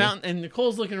supposed to do. And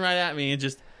Nicole's looking right at me and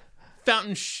just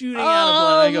fountain shooting out of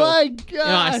blood. I go, my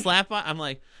God. I slap on. I'm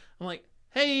like,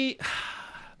 hey,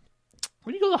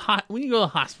 when you go to the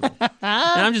hospital, and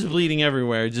I'm just bleeding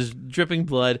everywhere, just dripping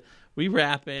blood. We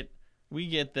wrap it. We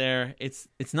get there. It's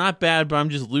not bad, but I'm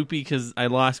just loopy because I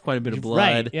lost quite a bit of blood.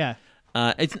 Right, yeah.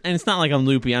 It's not like I'm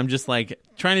loopy. I'm just like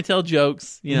trying to tell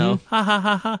jokes, ha ha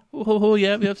ha ha. Oh,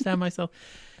 yep, stab myself.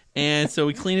 And so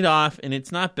we clean it off, and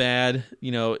it's not bad.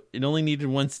 It only needed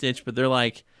 1 stitch, but they're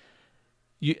like,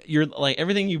 you're like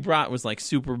everything you brought was like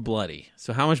super bloody.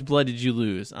 So how much blood did you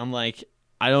lose? I'm like,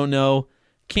 I don't know.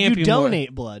 can't You be more.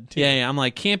 donate blood, too. Yeah, I'm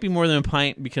like, can't be more than a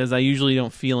pint because I usually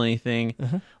don't feel anything.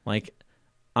 Like,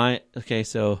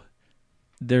 so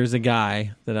there's a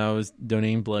guy that I was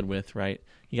donating blood with, right?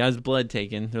 He got his blood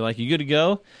taken. They're like, you good to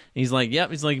go? And he's like, yep.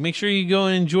 He's like, make sure you go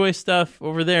and enjoy stuff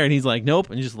over there. And he's like, nope,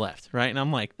 and just left, right? And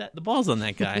I'm like, the ball's on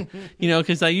that guy.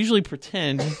 Because I usually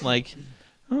pretend like,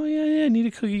 oh, yeah, I need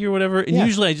a cookie or whatever. And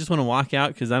usually I just want to walk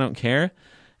out because I don't care.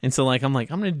 And so, like, I'm going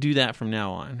to do that from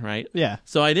now on, right? Yeah.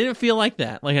 So I didn't feel like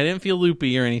that. Like, I didn't feel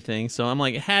loopy or anything. So I'm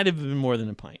like, it had to have been more than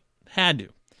a pint. Had to.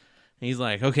 And he's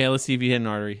like, okay, let's see if you hit an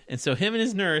artery. And so him and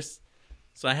his nurse,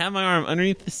 so I have my arm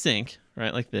underneath the sink,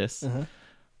 right, like this.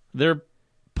 They're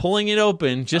pulling it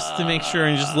open just to make sure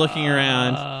and just looking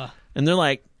around. And they're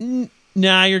like,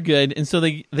 nah, you're good. And so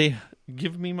they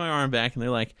give me my arm back, and they're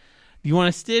like, do you want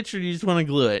a stitch or do you just want to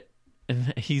glue it?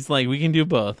 And he's like, we can do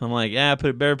both. I'm like, yeah,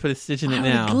 better put a stitch in it now. I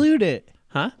would have glued it.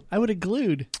 Huh? I would have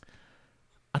glued.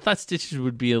 I thought stitches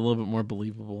would be a little bit more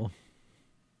believable.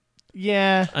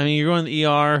 Yeah. I mean, you're going to the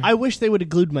ER. I wish they would have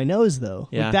glued my nose, though.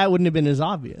 Yeah. Like, that wouldn't have been as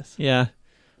obvious. Yeah.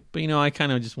 But, I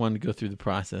kind of just wanted to go through the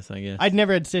process, I guess. I'd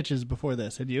never had stitches before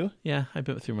this. Had you? Yeah, I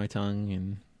bit through my tongue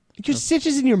and... Just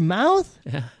stitches in your mouth?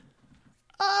 Yeah.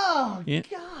 Oh, Yeah.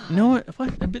 God. You know what?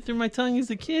 I bit through my tongue as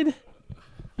a kid.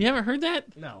 You haven't heard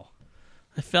that? No.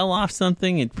 I fell off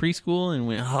something in preschool and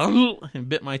went and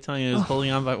bit my tongue and I was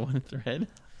holding on by one thread.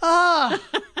 Ah!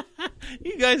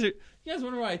 You guys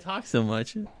wonder why I talk so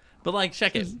much. But like,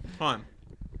 check it. Hold on.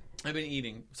 I've been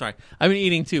eating. Sorry. I've been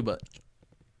eating too, but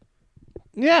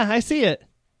Yeah, I see it.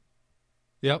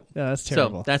 Yep. Yeah, that's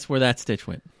terrible. so that's where that stitch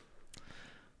went.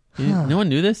 No one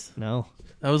knew this? No.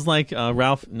 I was like not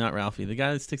Ralphie, the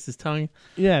guy that sticks his tongue.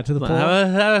 Yeah, to the pole.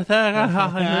 I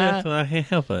can't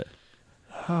help it.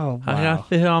 Oh, I wow.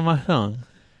 got it on my tongue.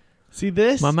 See,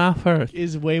 this My mouth hurts.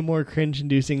 is way more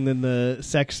cringe-inducing than the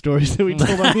sex stories that we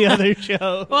told on the other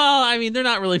show. Well, I mean, they're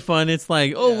not really fun. It's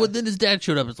like, well, then his dad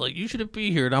showed up. It's like, you shouldn't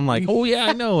be here. And I'm like, oh, yeah,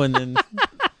 I know. And then,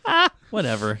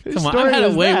 whatever. Come on. I've had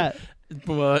a way. That?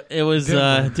 It was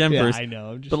Denver's. Yeah, I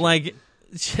know. I'm just But, like,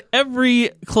 every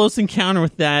close encounter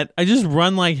with that, I just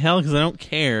run like hell because I don't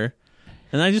care.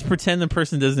 And I just pretend the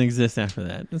person doesn't exist after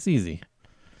that. It's easy.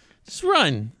 Just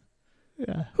run.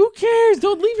 Yeah. Who cares?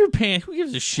 Don't leave your pants. Who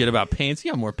gives a shit about pants?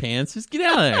 You got more pants. Just get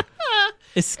out of there.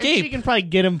 Escape. She can probably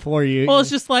get him for you. Well,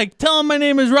 it's just like, tell him my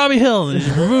name is Robbie Hill. And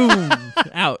just boom,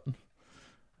 out.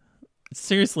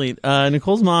 Seriously,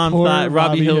 Nicole's mom Poor thought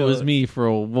Robbie Hill Hill. was me for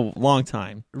a long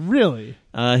time. Really?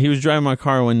 He was driving my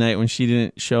car one night when she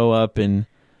didn't show up, and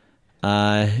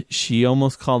she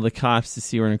almost called the cops to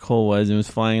see where Nicole was and was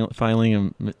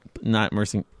filing a not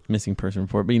missing person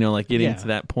report, but like getting to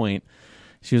that point.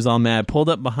 She was all mad. Pulled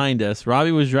up behind us.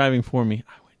 Robbie was driving for me.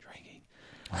 I went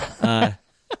drinking.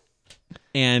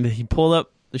 And she pulled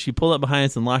up behind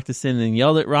us and locked us in and then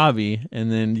yelled at Robbie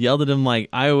and then yelled at him like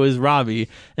I was Robbie.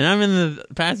 And I'm in the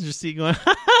passenger seat going,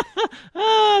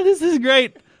 this is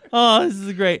great. Oh, this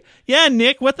is great. Yeah,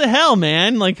 Nick, what the hell,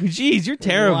 man? Like, geez, you're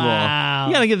terrible. Wow.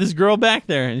 You got to get this girl back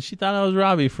there. And she thought I was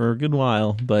Robbie for a good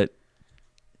while, but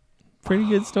pretty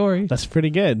good story. That's pretty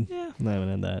good. Yeah. I haven't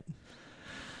had that.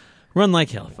 Run like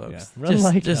hell, folks. Yeah, run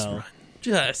like just hell. Run.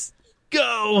 Just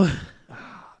go.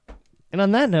 And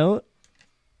on that note,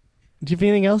 do you have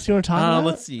anything else you want to talk about?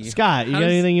 Let's see. Scott, you How got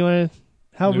does- anything you want to...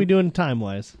 How are we Nope. doing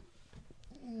time-wise?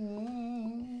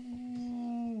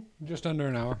 Just under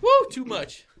an hour. Woo, too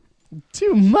much.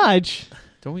 Too much.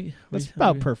 Don't we? That's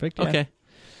about perfect. Yeah. Okay.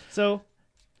 So,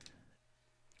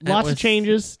 That lots was- of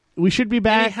changes. We should be Any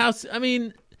back. house. I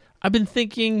mean, I've been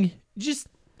thinking just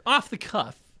off the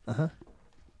cuff. Uh-huh.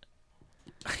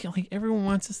 I feel like everyone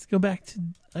wants us to go back to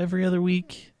every other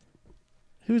week.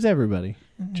 Who's everybody?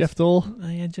 Jeff Dole?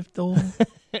 Yeah, Jeff Dole,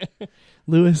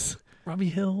 Lewis? Robbie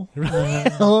Hill.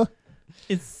 I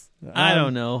It's. I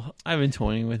don't know. I've been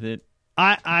toying with it.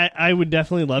 would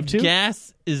definitely love to.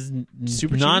 Gas is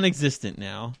Super cheap. non-existent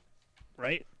now.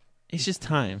 Right? It's just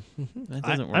time. That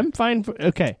doesn't work. I'm fine for...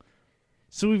 Okay.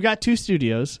 So we've got 2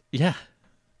 studios. Yeah.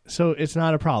 So it's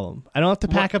not a problem. I don't have to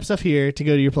pack up stuff here to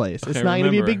go to your place. It's Okay, not going to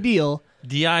be a remember. big deal.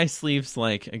 Di sleeps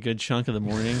like a good chunk of the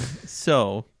morning,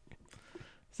 so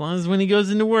as long as when he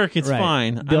goes into work, it's Right.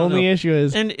 fine. The only issue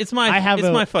is and it's my I have it's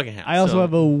a- my fucking house. I also so.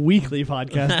 have a weekly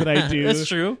podcast that I do. That's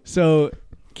true. So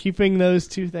keeping those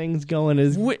 2 things going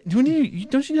is... Wait, don't you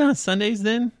do it on Sundays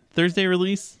then? Thursday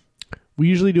release? We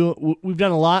usually do it... We've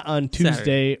done a lot on Tuesday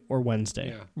Saturday. or Wednesday.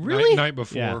 Yeah. Really? Night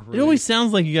before. Yeah. It always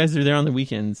sounds like you guys are there on the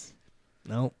weekends.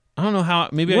 No. I don't know how.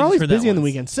 Maybe We're I just always heard busy that on the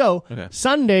once. weekends. So Okay.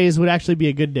 Sundays would actually be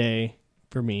a good day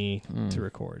for me to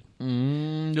record.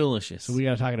 Delicious. So we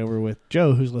got to talk it over with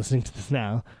Joe, who's listening to this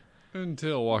now.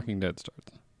 Until Walking Dead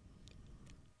starts.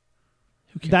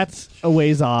 That's a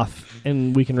ways off,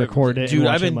 and we can record it. Dude, and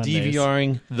watch I've it been Mondays.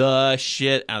 DVRing the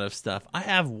shit out of stuff. I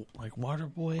have like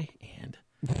Waterboy and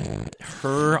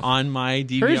her on my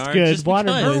DVR. Her's good. Just because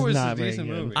Waterboy is was not a very decent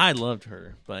good. movie. I loved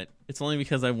her, but it's only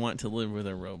because I want to live with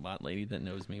a robot lady that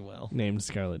knows me well. Named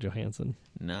Scarlett Johansson.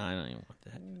 No, I don't even want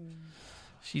that.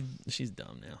 She's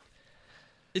dumb now.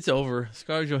 It's over.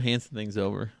 Scarlett Johansson thing's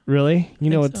over. Really? You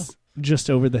know Think what's just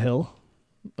over the hill?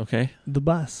 Okay, The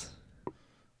bus. the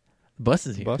bus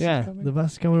is here. Bus is Yeah, coming? the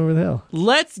bus is coming over the hill.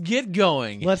 Let's get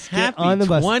going. Let's get Happy on the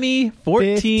bus.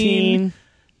 2014.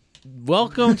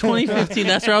 Welcome 2015.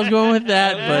 That's where I was going with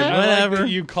that, but I like whatever. that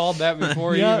you called that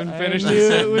before Yeah, you even finished I the knew it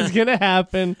sentence. was gonna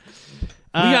happen.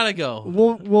 We gotta go.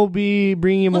 We'll be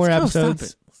bringing you more Let's go. Stop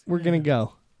episodes. it. We're gonna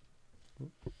go.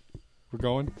 We're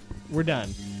going. We're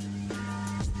done.